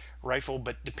cartridge rifle,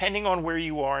 but depending on where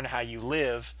you are and how you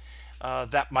live,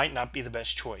 that might not be the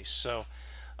best choice. So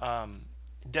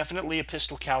definitely a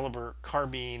pistol caliber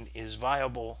carbine is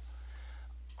viable.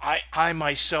 I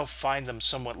myself find them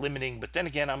somewhat limiting, but then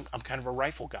again, I'm kind of a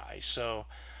rifle guy, so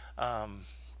I'd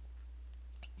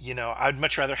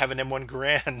much rather have an M1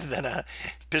 Garand than a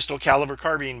pistol caliber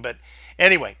carbine. But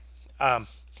anyway,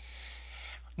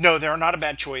 no, they're not a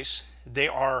bad choice. They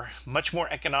are much more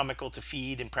economical to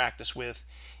feed and practice with.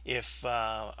 If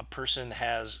a person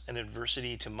has an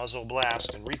adversity to muzzle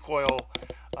blast and recoil,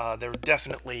 they're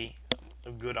definitely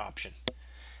a good option.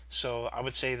 So I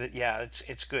would say that, yeah,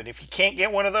 it's good. If you can't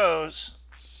get one of those,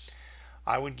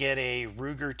 I would get a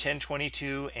Ruger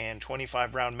 1022 and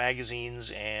 25 round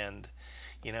magazines, and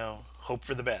hope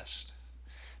for the best.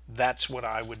 That's what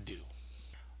I would do.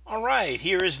 All right,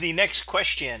 here is the next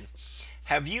question.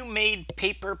 Have you made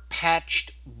paper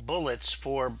patched bullets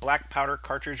for black powder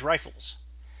cartridge rifles?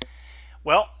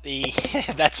 Well,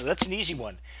 that's an easy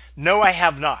one. No, I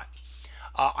have not.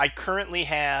 I currently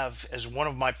have, as one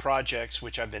of my projects,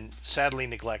 which I've been sadly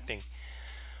neglecting,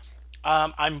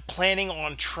 I'm planning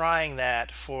on trying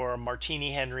that for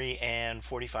Martini Henry and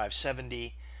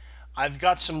 4570. I've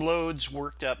got some loads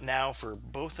worked up now for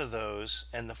both of those,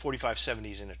 and the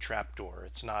 4570 is in a trapdoor.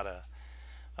 It's not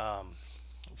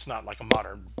like a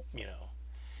modern,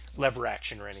 lever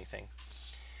action or anything.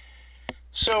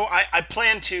 So I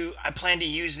plan to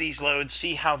use these loads,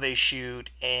 see how they shoot,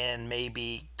 and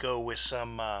maybe go with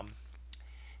some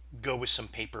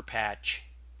paper patch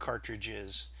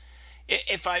cartridges.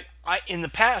 If I in the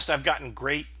past, I've gotten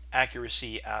great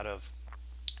accuracy out of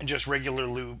just regular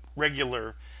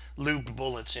lubed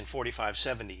bullets in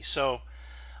 4570. So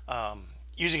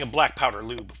using a black powder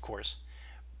lube, of course.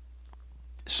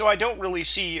 So I don't really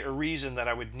see a reason that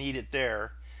I would need it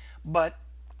there, but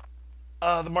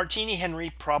the Martini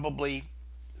Henry probably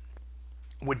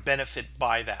would benefit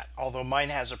by that, although mine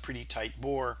has a pretty tight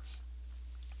bore.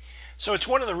 So it's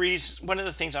one of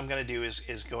the things I'm going to do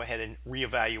is go ahead and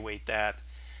reevaluate that,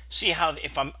 see how,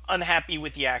 if I'm unhappy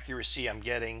with the accuracy I'm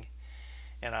getting,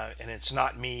 and it's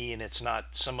not me and it's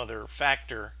not some other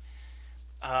factor,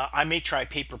 I may try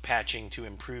paper patching to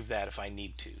improve that if I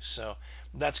need to. So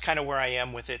that's kind of where I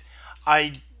am with it.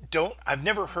 I've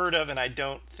never heard of, and I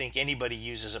don't think anybody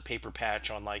uses a paper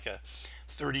patch on like a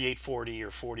 3840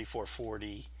 or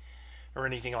 4440 or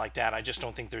anything like that. I just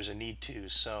don't think there's a need to.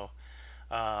 So,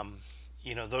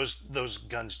 those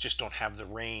guns just don't have the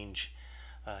range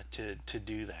to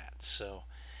do that. So,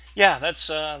 yeah, that's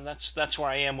where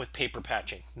I am with paper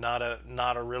patching. Not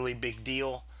a really big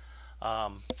deal.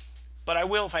 But I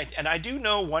will, and I do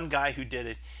know one guy who did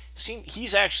it.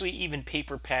 He's actually even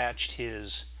paper patched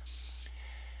his.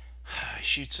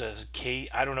 Shoots a K.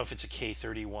 I don't know if it's a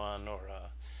K31 or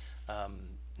a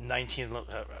 19.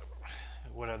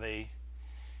 What are they?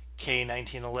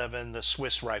 K1911, the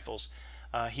Swiss rifles.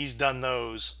 He's done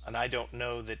those, and I don't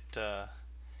know that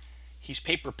he's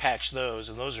paper patched those,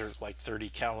 and those are like 30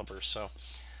 caliber. So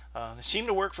they seem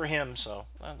to work for him. So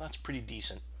that's pretty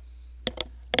decent.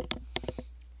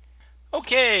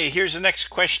 Okay, here's the next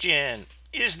question.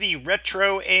 Is the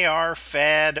retro AR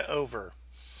fad over?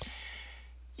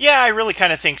 Yeah, I really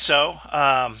kind of think so.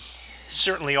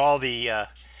 Certainly all the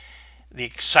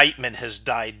excitement has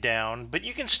died down, but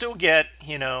you can still get,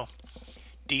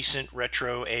 decent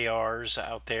retro ARs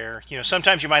out there.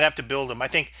 Sometimes you might have to build them. I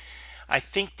think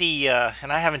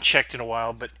and I haven't checked in a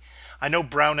while, but I know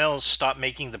Brownells stopped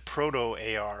making the proto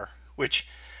AR, which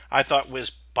I thought was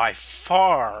by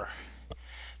far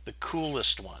the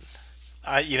coolest one.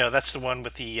 That's the one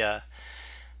with the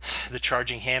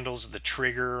charging handles, the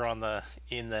trigger on the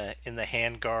in the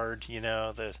hand guard.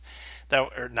 The that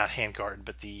or not hand guard,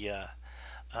 but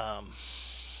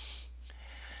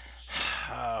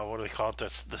what do they call it? The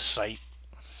sight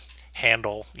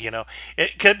handle.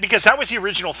 Because that was the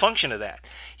original function of that.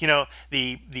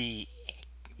 The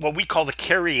what we call the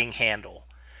carrying handle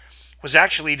was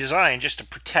actually designed just to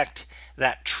protect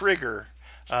that trigger.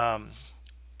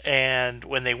 And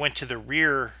when they went to the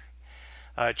rear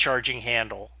charging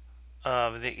handle,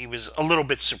 it was a little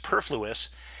bit superfluous,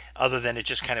 other than it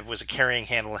just kind of was a carrying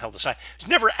handle and held aside. It was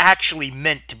never actually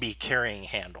meant to be a carrying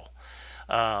handle.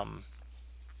 Um,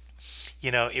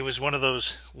 it was one of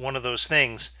those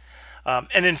things.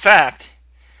 And in fact,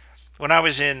 when I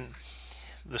was in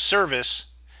the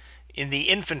service in the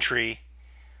infantry,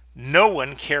 no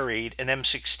one carried an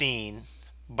M16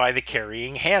 by the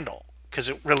carrying handle because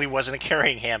it really wasn't a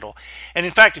carrying handle. And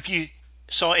in fact, if you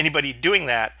saw anybody doing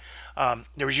that,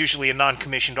 there was usually a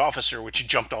non-commissioned officer which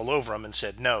jumped all over them and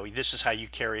said, "No, this is how you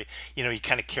carry." You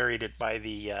kind of carried it by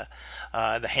the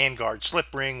handguard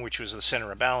slip ring, which was the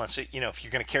center of balance. If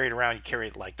you're going to carry it around, you carry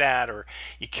it like that, or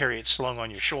you carry it slung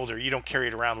on your shoulder. You don't carry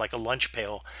it around like a lunch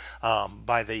pail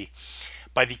by the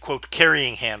quote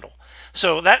carrying handle.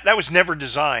 So that was never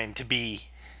designed to be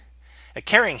a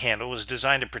carrying handle. It was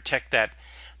designed to protect that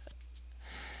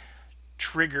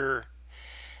trigger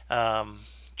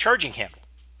charging handle.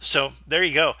 So there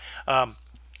you go.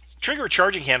 Trigger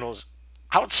charging handle is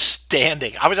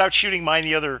outstanding. I was out shooting mine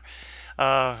the other,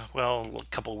 a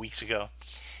couple of weeks ago,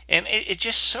 and it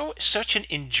just such an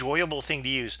enjoyable thing to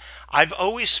use. I've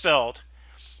always felt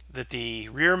that the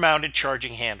rear-mounted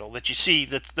charging handle that you see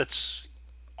that's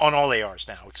on all ARs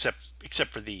now,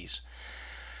 except for these.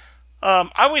 I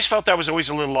always felt that was always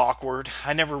a little awkward.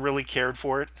 I never really cared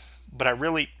for it, but I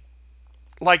really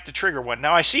like the trigger one.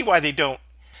 Now I see why they don't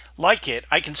like it.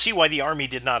 I can see why the Army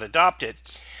did not adopt it.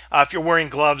 If you're wearing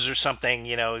gloves or something,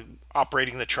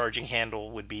 operating the charging handle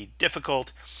would be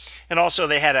difficult. And also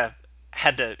they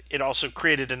it also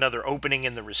created another opening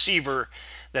in the receiver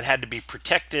that had to be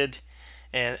protected.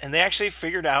 And they actually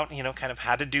figured out, kind of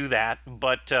how to do that.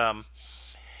 But,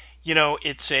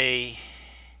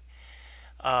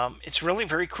 it's really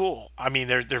very cool. I mean,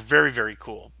 they're very, very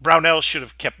cool. Brownell should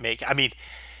have kept making. I mean,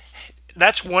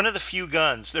 that's one of the few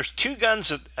guns. There's two guns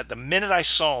that, at the minute I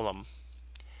saw them,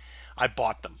 I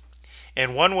bought them.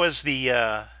 And one was the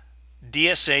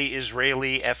DSA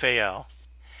Israeli FAL.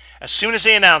 As soon as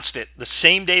they announced it, the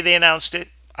same day they announced it,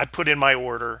 I put in my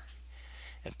order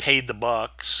and paid the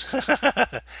bucks.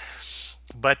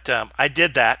 But I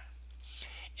did that.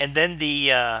 And then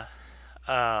the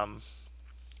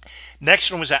next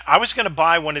one was that I was going to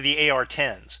buy one of the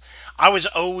AR-10s. I was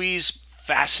always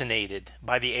fascinated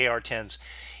by the AR-10s.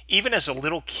 Even as a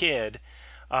little kid,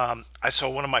 I saw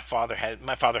one of my father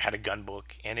had a gun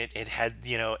book, and it had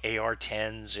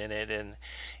AR-10s in it, and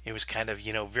it was kind of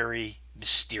very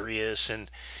mysterious and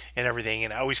everything.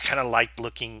 And I always kind of liked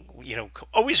looking,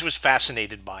 always was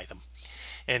fascinated by them,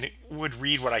 and would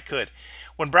read what I could.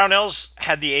 When Brownells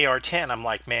had the AR-10, I'm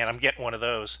like, man, I'm getting one of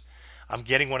those. I'm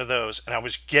getting one of those, and I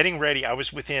was getting ready. I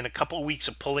was within a couple of weeks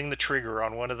of pulling the trigger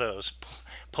on one of those.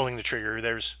 Pulling the trigger.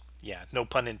 There's, yeah, no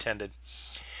pun intended.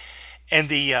 And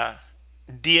the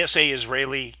DSA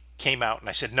Israeli came out, and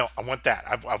I said, no, I want that.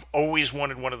 I've always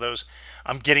wanted one of those.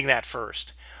 I'm getting that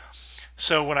first.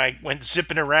 So when I went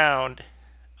zipping around,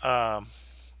 I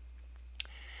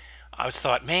was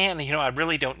thought, man, I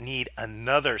really don't need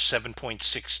another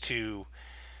 7.62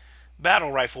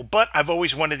 battle rifle, but I've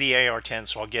always wanted the AR-10,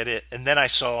 so I'll get it. And then I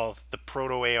saw the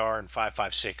Proto AR and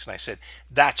 5.56, and I said,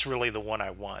 that's really the one I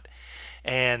want.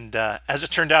 And as it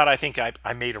turned out, I think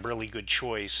I made a really good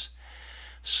choice.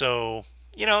 So,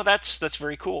 that's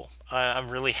very cool. I'm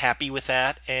really happy with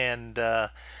that. And,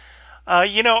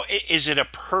 is it a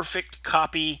perfect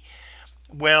copy?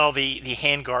 Well, the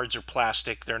hand guards are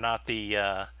plastic. They're not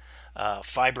the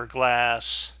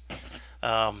fiberglass.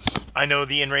 I know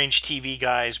the Inrange TV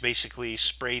guys basically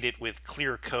sprayed it with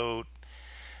clear coat.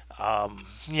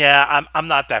 Yeah, I'm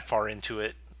not that far into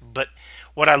it. But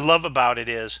what I love about it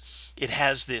is it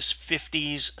has this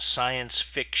 50s science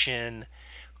fiction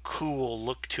cool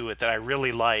look to it that I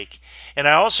really like. And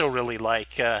I also really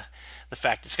like the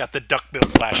fact it's got the duckbill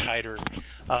flash hider.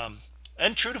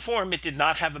 And true to form, it did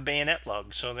not have a bayonet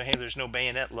lug. So, hey, there's no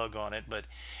bayonet lug on it. But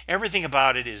everything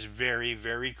about it is very,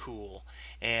 very cool.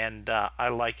 And I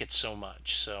like it so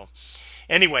much. So,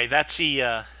 anyway, that's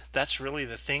really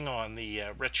the thing on the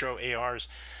retro ARs.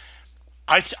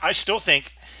 I still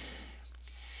think,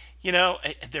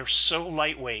 they're so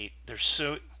lightweight. They're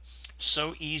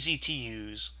so easy to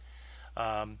use.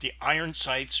 The iron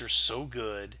sights are so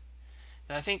good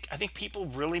that I think people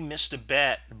really missed a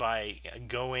bet by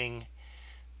going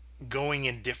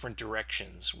in different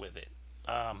directions with it.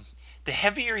 Um, the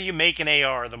heavier you make an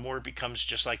AR, the more it becomes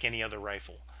just like any other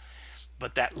rifle.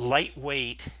 But that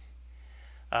lightweight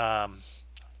um,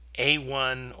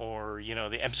 A1, or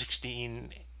the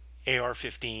M16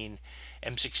 AR-15,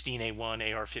 M16A1,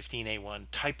 AR-15A1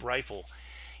 type rifle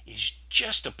is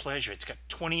just a pleasure. It's got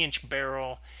 20-inch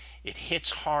barrel. It hits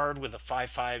hard with a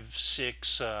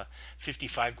 5.56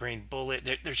 55 grain bullet.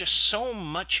 There's just so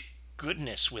much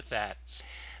goodness with that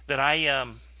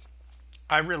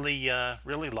I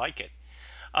really like it.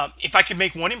 If I could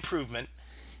make one improvement,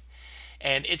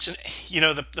 and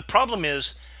the problem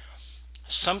is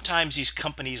sometimes these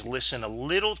companies listen a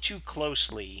little too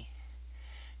closely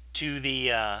to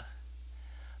the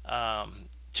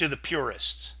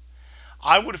purists.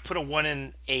 I would have put a 1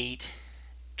 in 8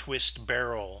 twist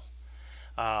barrel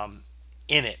um,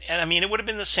 in it, and I mean it would have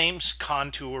been the same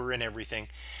contour and everything,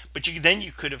 but then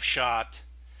you could have shot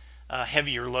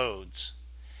heavier loads,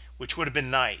 which would have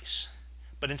been nice.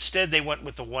 But instead, they went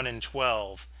with the 1 in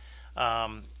 12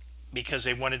 um, because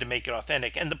they wanted to make it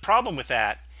authentic. And the problem with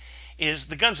that is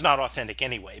the gun's not authentic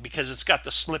anyway because it's got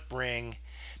the slip ring,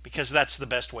 because that's the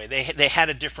best way. They had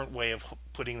a different way of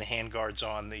putting the handguards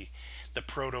on the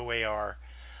proto AR.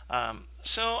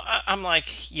 So I'm like,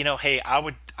 hey, I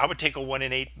would take a 1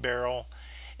 in 8 barrel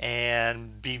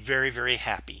and be very, very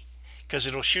happy because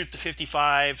it'll shoot the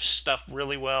 55 stuff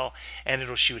really well and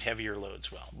it'll shoot heavier loads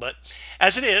well. But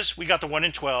as it is, we got the 1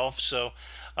 in 12, so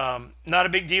not a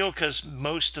big deal because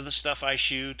most of the stuff I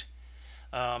shoot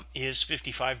is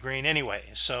 55 grain anyway.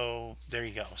 So there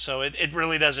you go. So it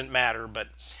really doesn't matter, but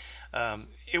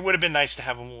it would have been nice to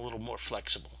have them a little more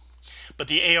flexible. But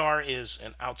the AR is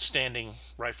an outstanding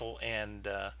rifle, and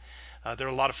they're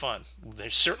a lot of fun. They're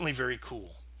certainly very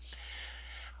cool.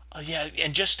 Yeah,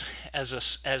 and just as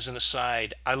an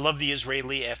aside, I love the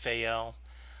Israeli FAL.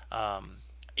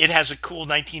 It has a cool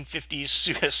 1950s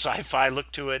sci-fi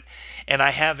look to it, and I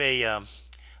have a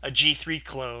G3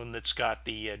 clone that's got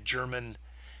the German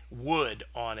wood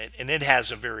on it, and it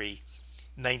has a very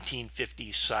 1950s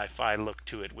sci-fi look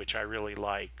to it, which I really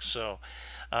like. So,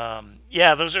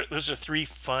 yeah, those are three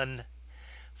fun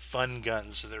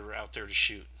guns that are out there to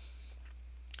shoot.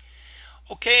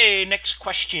 Okay, next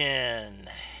question.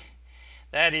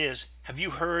 That is, have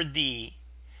you heard the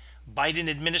Biden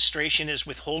administration is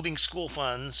withholding school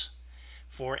funds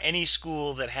for any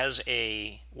school that has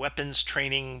a weapons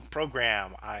training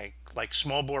program, like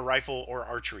small bore rifle or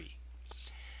archery?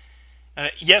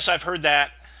 Yes, I've heard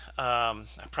that. I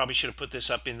probably should have put this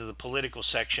up into the political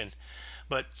section,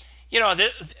 but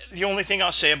the only thing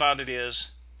I'll say about it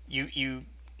is you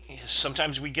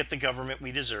sometimes we get the government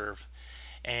we deserve,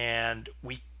 and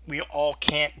we all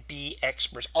can't be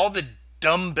experts. All the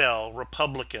dumbbell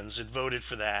Republicans that voted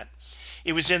for that,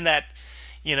 it was in that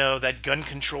gun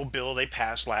control bill they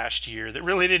passed last year that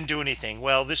really didn't do anything.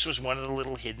 Well, this was one of the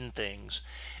little hidden things,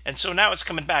 and so now it's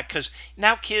coming back because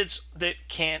now kids that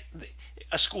can't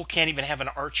a school can't even have an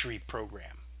archery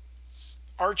program.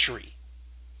 Archery,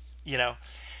 you know,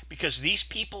 because these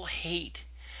people hate.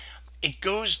 It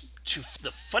goes to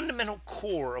the fundamental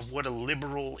core of what a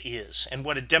liberal is and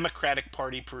what a Democratic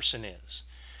Party person is.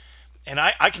 And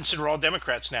I consider all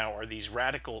Democrats now are these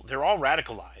radical. They're all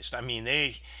radicalized. I mean,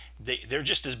 they're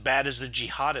just as bad as the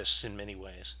jihadists in many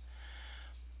ways.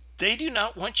 They do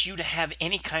not want you to have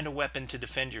any kind of weapon to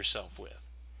defend yourself with.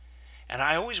 And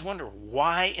I always wonder,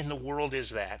 why in the world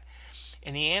is that?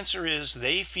 And the answer is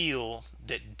they feel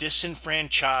that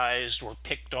disenfranchised or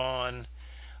picked on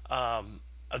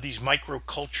of these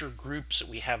microculture groups that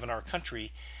we have in our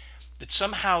country, that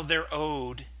somehow they're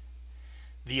owed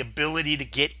the ability to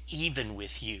get even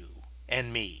with you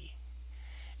and me.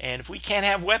 And if we can't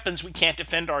have weapons, we can't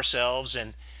defend ourselves,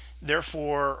 and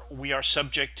therefore we are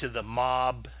subject to the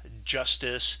mob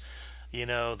justice,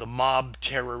 the mob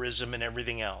terrorism and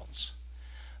everything else.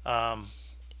 Um,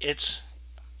 it's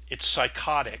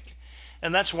psychotic,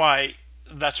 and that's why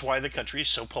the country is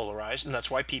so polarized, and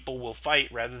that's why people will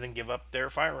fight rather than give up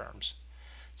their firearms.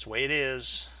 It's the way it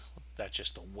is. That's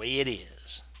just the way it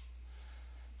is.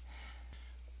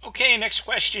 Okay, next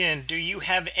question. Do you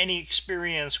have any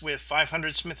experience with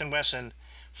 500 Smith & Wesson,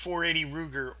 480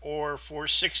 Ruger, or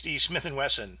 460 Smith &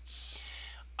 Wesson?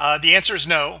 The answer is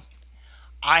no.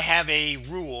 I have a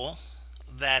rule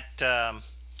that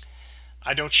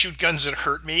I don't shoot guns that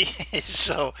hurt me,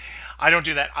 so I don't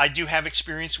do that. I do have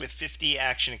experience with 50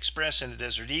 Action Express and the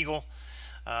Desert Eagle.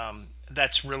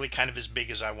 That's really kind of as big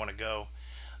as I want to go.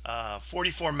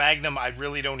 .44 Magnum, I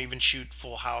really don't even shoot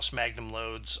full house Magnum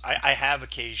loads. I have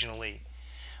occasionally,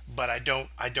 but I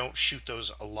don't shoot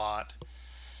those a lot.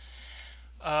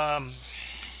 And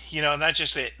that's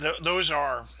just it.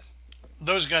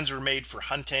 Those guns were made for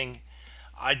hunting.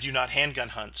 I do not handgun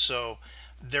hunt, so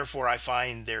therefore I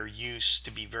find their use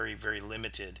to be very, very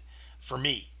limited for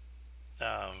me.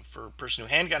 For a person who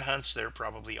handgun hunts, they're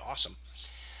probably awesome.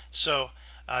 So,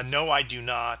 no, I do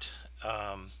not.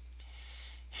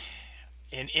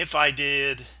 And if I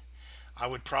did, I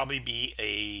would probably be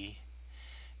a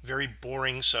very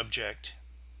boring subject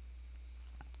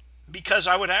because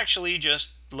I would actually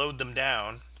just load them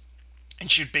down and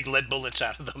shoot big lead bullets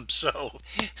out of them. So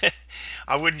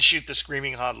I wouldn't shoot the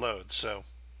screaming hot loads. So,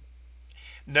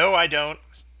 no, I don't,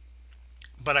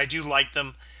 but I do like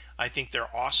them. I think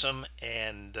they're awesome,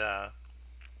 and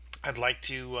I'd like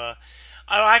to.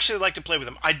 I actually like to play with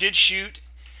them. I did shoot.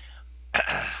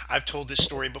 I've told this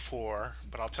story before,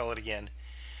 but I'll tell it again.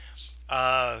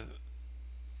 Uh,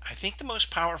 I think the two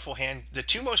most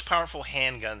powerful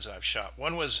handguns that I've shot.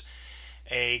 One was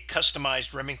a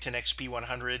customized Remington XP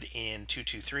 100 in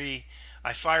 223.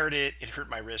 I fired it. It hurt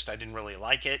my wrist. I didn't really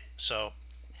like it, so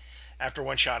after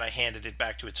one shot, I handed it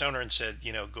back to its owner and said,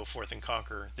 go forth and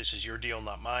conquer. This is your deal,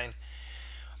 not mine.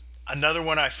 Another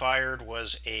one I fired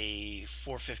was a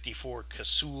 454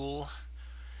 Casull,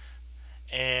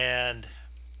 and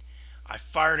I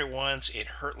fired it once. It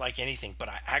hurt like anything, but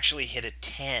I actually hit a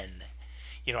 10.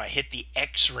 I hit the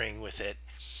X ring with it,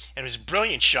 and it was a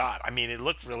brilliant shot. I mean, it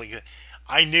looked really good.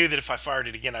 I knew that if I fired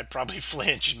it again, I'd probably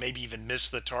flinch and maybe even miss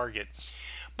the target.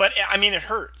 But I mean, it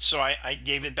hurt. So I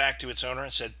gave it back to its owner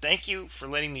and said, "Thank you for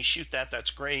letting me shoot that.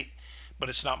 That's great, but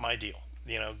it's not my deal.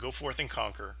 Go forth and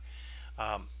conquer."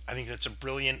 I think that's a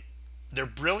brilliant. They're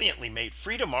brilliantly made.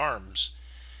 Freedom Arms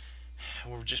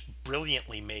were just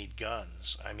brilliantly made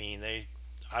guns. I mean, they.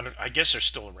 I don't. I guess they're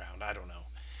still around. I don't know.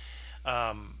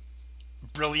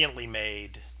 Brilliantly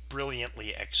made,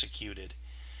 brilliantly executed.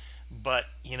 But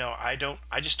I don't.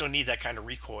 I just don't need that kind of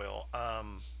recoil.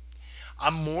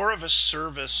 I'm more of a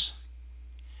service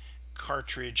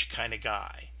cartridge kind of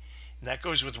guy, and that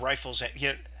goes with rifles.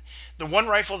 The one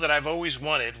rifle that I've always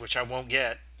wanted, which I won't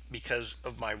get because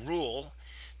of my rule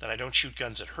that I don't shoot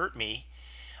guns that hurt me.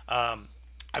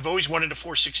 I've always wanted a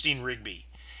 416 Rigby,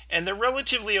 and they're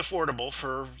relatively affordable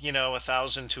for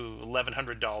 $1,000 to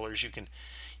 $1,100.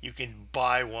 You can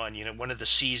buy one, one of the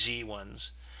CZ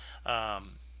ones.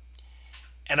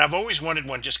 And I've always wanted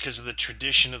one just because of the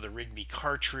tradition of the Rigby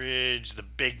cartridge, the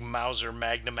big Mauser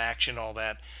Magnum action, all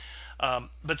that.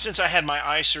 But since I had my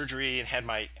eye surgery and had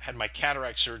my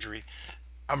cataract surgery,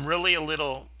 I'm really a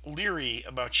little leery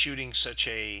about shooting such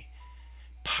a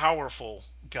powerful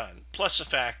gun. Plus the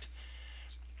fact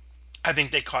I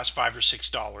think they cost $5 or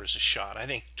 $6 a shot. I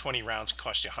think 20 rounds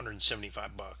cost you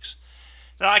 $175.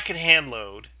 Now I could hand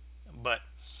load, but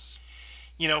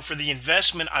for the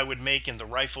investment I would make in the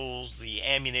rifles, the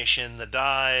ammunition, the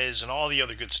dies, and all the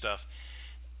other good stuff,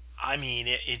 I mean,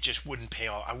 it just wouldn't pay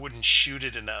off. I wouldn't shoot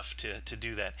it enough to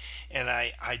do that. And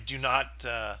I do not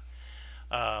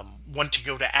want to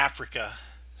go to Africa.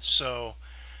 So,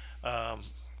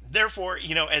 therefore,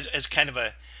 as kind of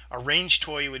a range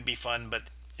toy would be fun, but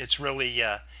it's really,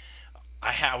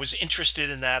 I was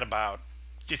interested in that about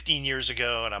 15 years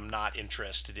ago, and I'm not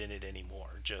interested in it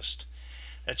anymore.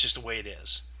 That's just the way it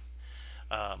is.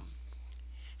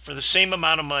 For the same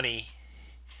amount of money,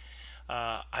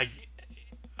 I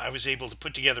was able to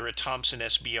put together a Thompson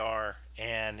SBR,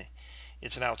 and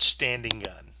it's an outstanding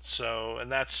gun. So,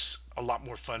 and that's a lot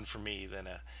more fun for me than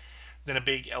a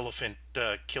big elephant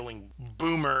killing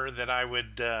boomer that I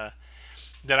would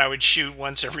shoot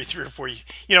once every 3 or 4 years.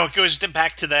 It goes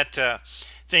back to that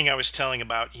thing I was telling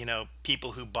about.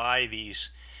 People who buy these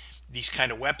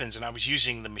kind of weapons, and I was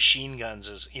using the machine guns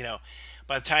as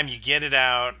by the time you get it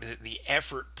out, the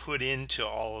effort put into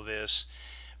all of this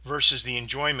versus the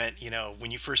enjoyment. When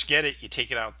you first get it, you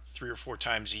take it out 3 or 4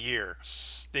 times a year,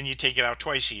 then you take it out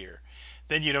twice a year,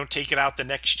 then you don't take it out the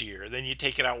next year, then you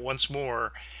take it out once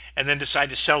more, and then decide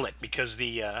to sell it because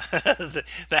the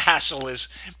the hassle is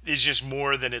just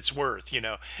more than it's worth.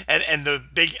 And the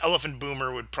big elephant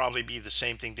boomer would probably be the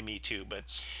same thing to me too. But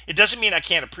it doesn't mean I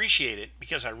can't appreciate it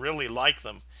because I really like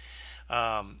them.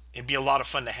 It'd be a lot of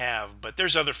fun to have, but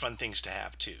there's other fun things to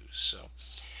have too. So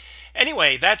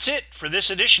anyway, that's it for this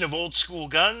edition of Old School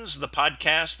Guns, the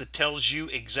podcast that tells you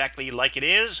exactly like it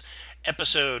is,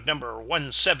 episode number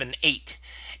 178.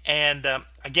 And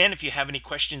again, if you have any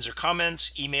questions or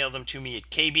comments, email them to me at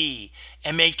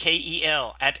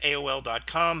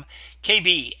kbmakel@aol.com,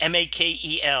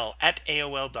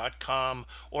 kbmakel@aol.com,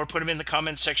 or put them in the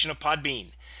comments section of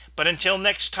Podbean. But until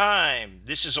next time,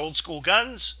 this is Old School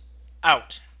Guns,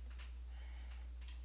 out.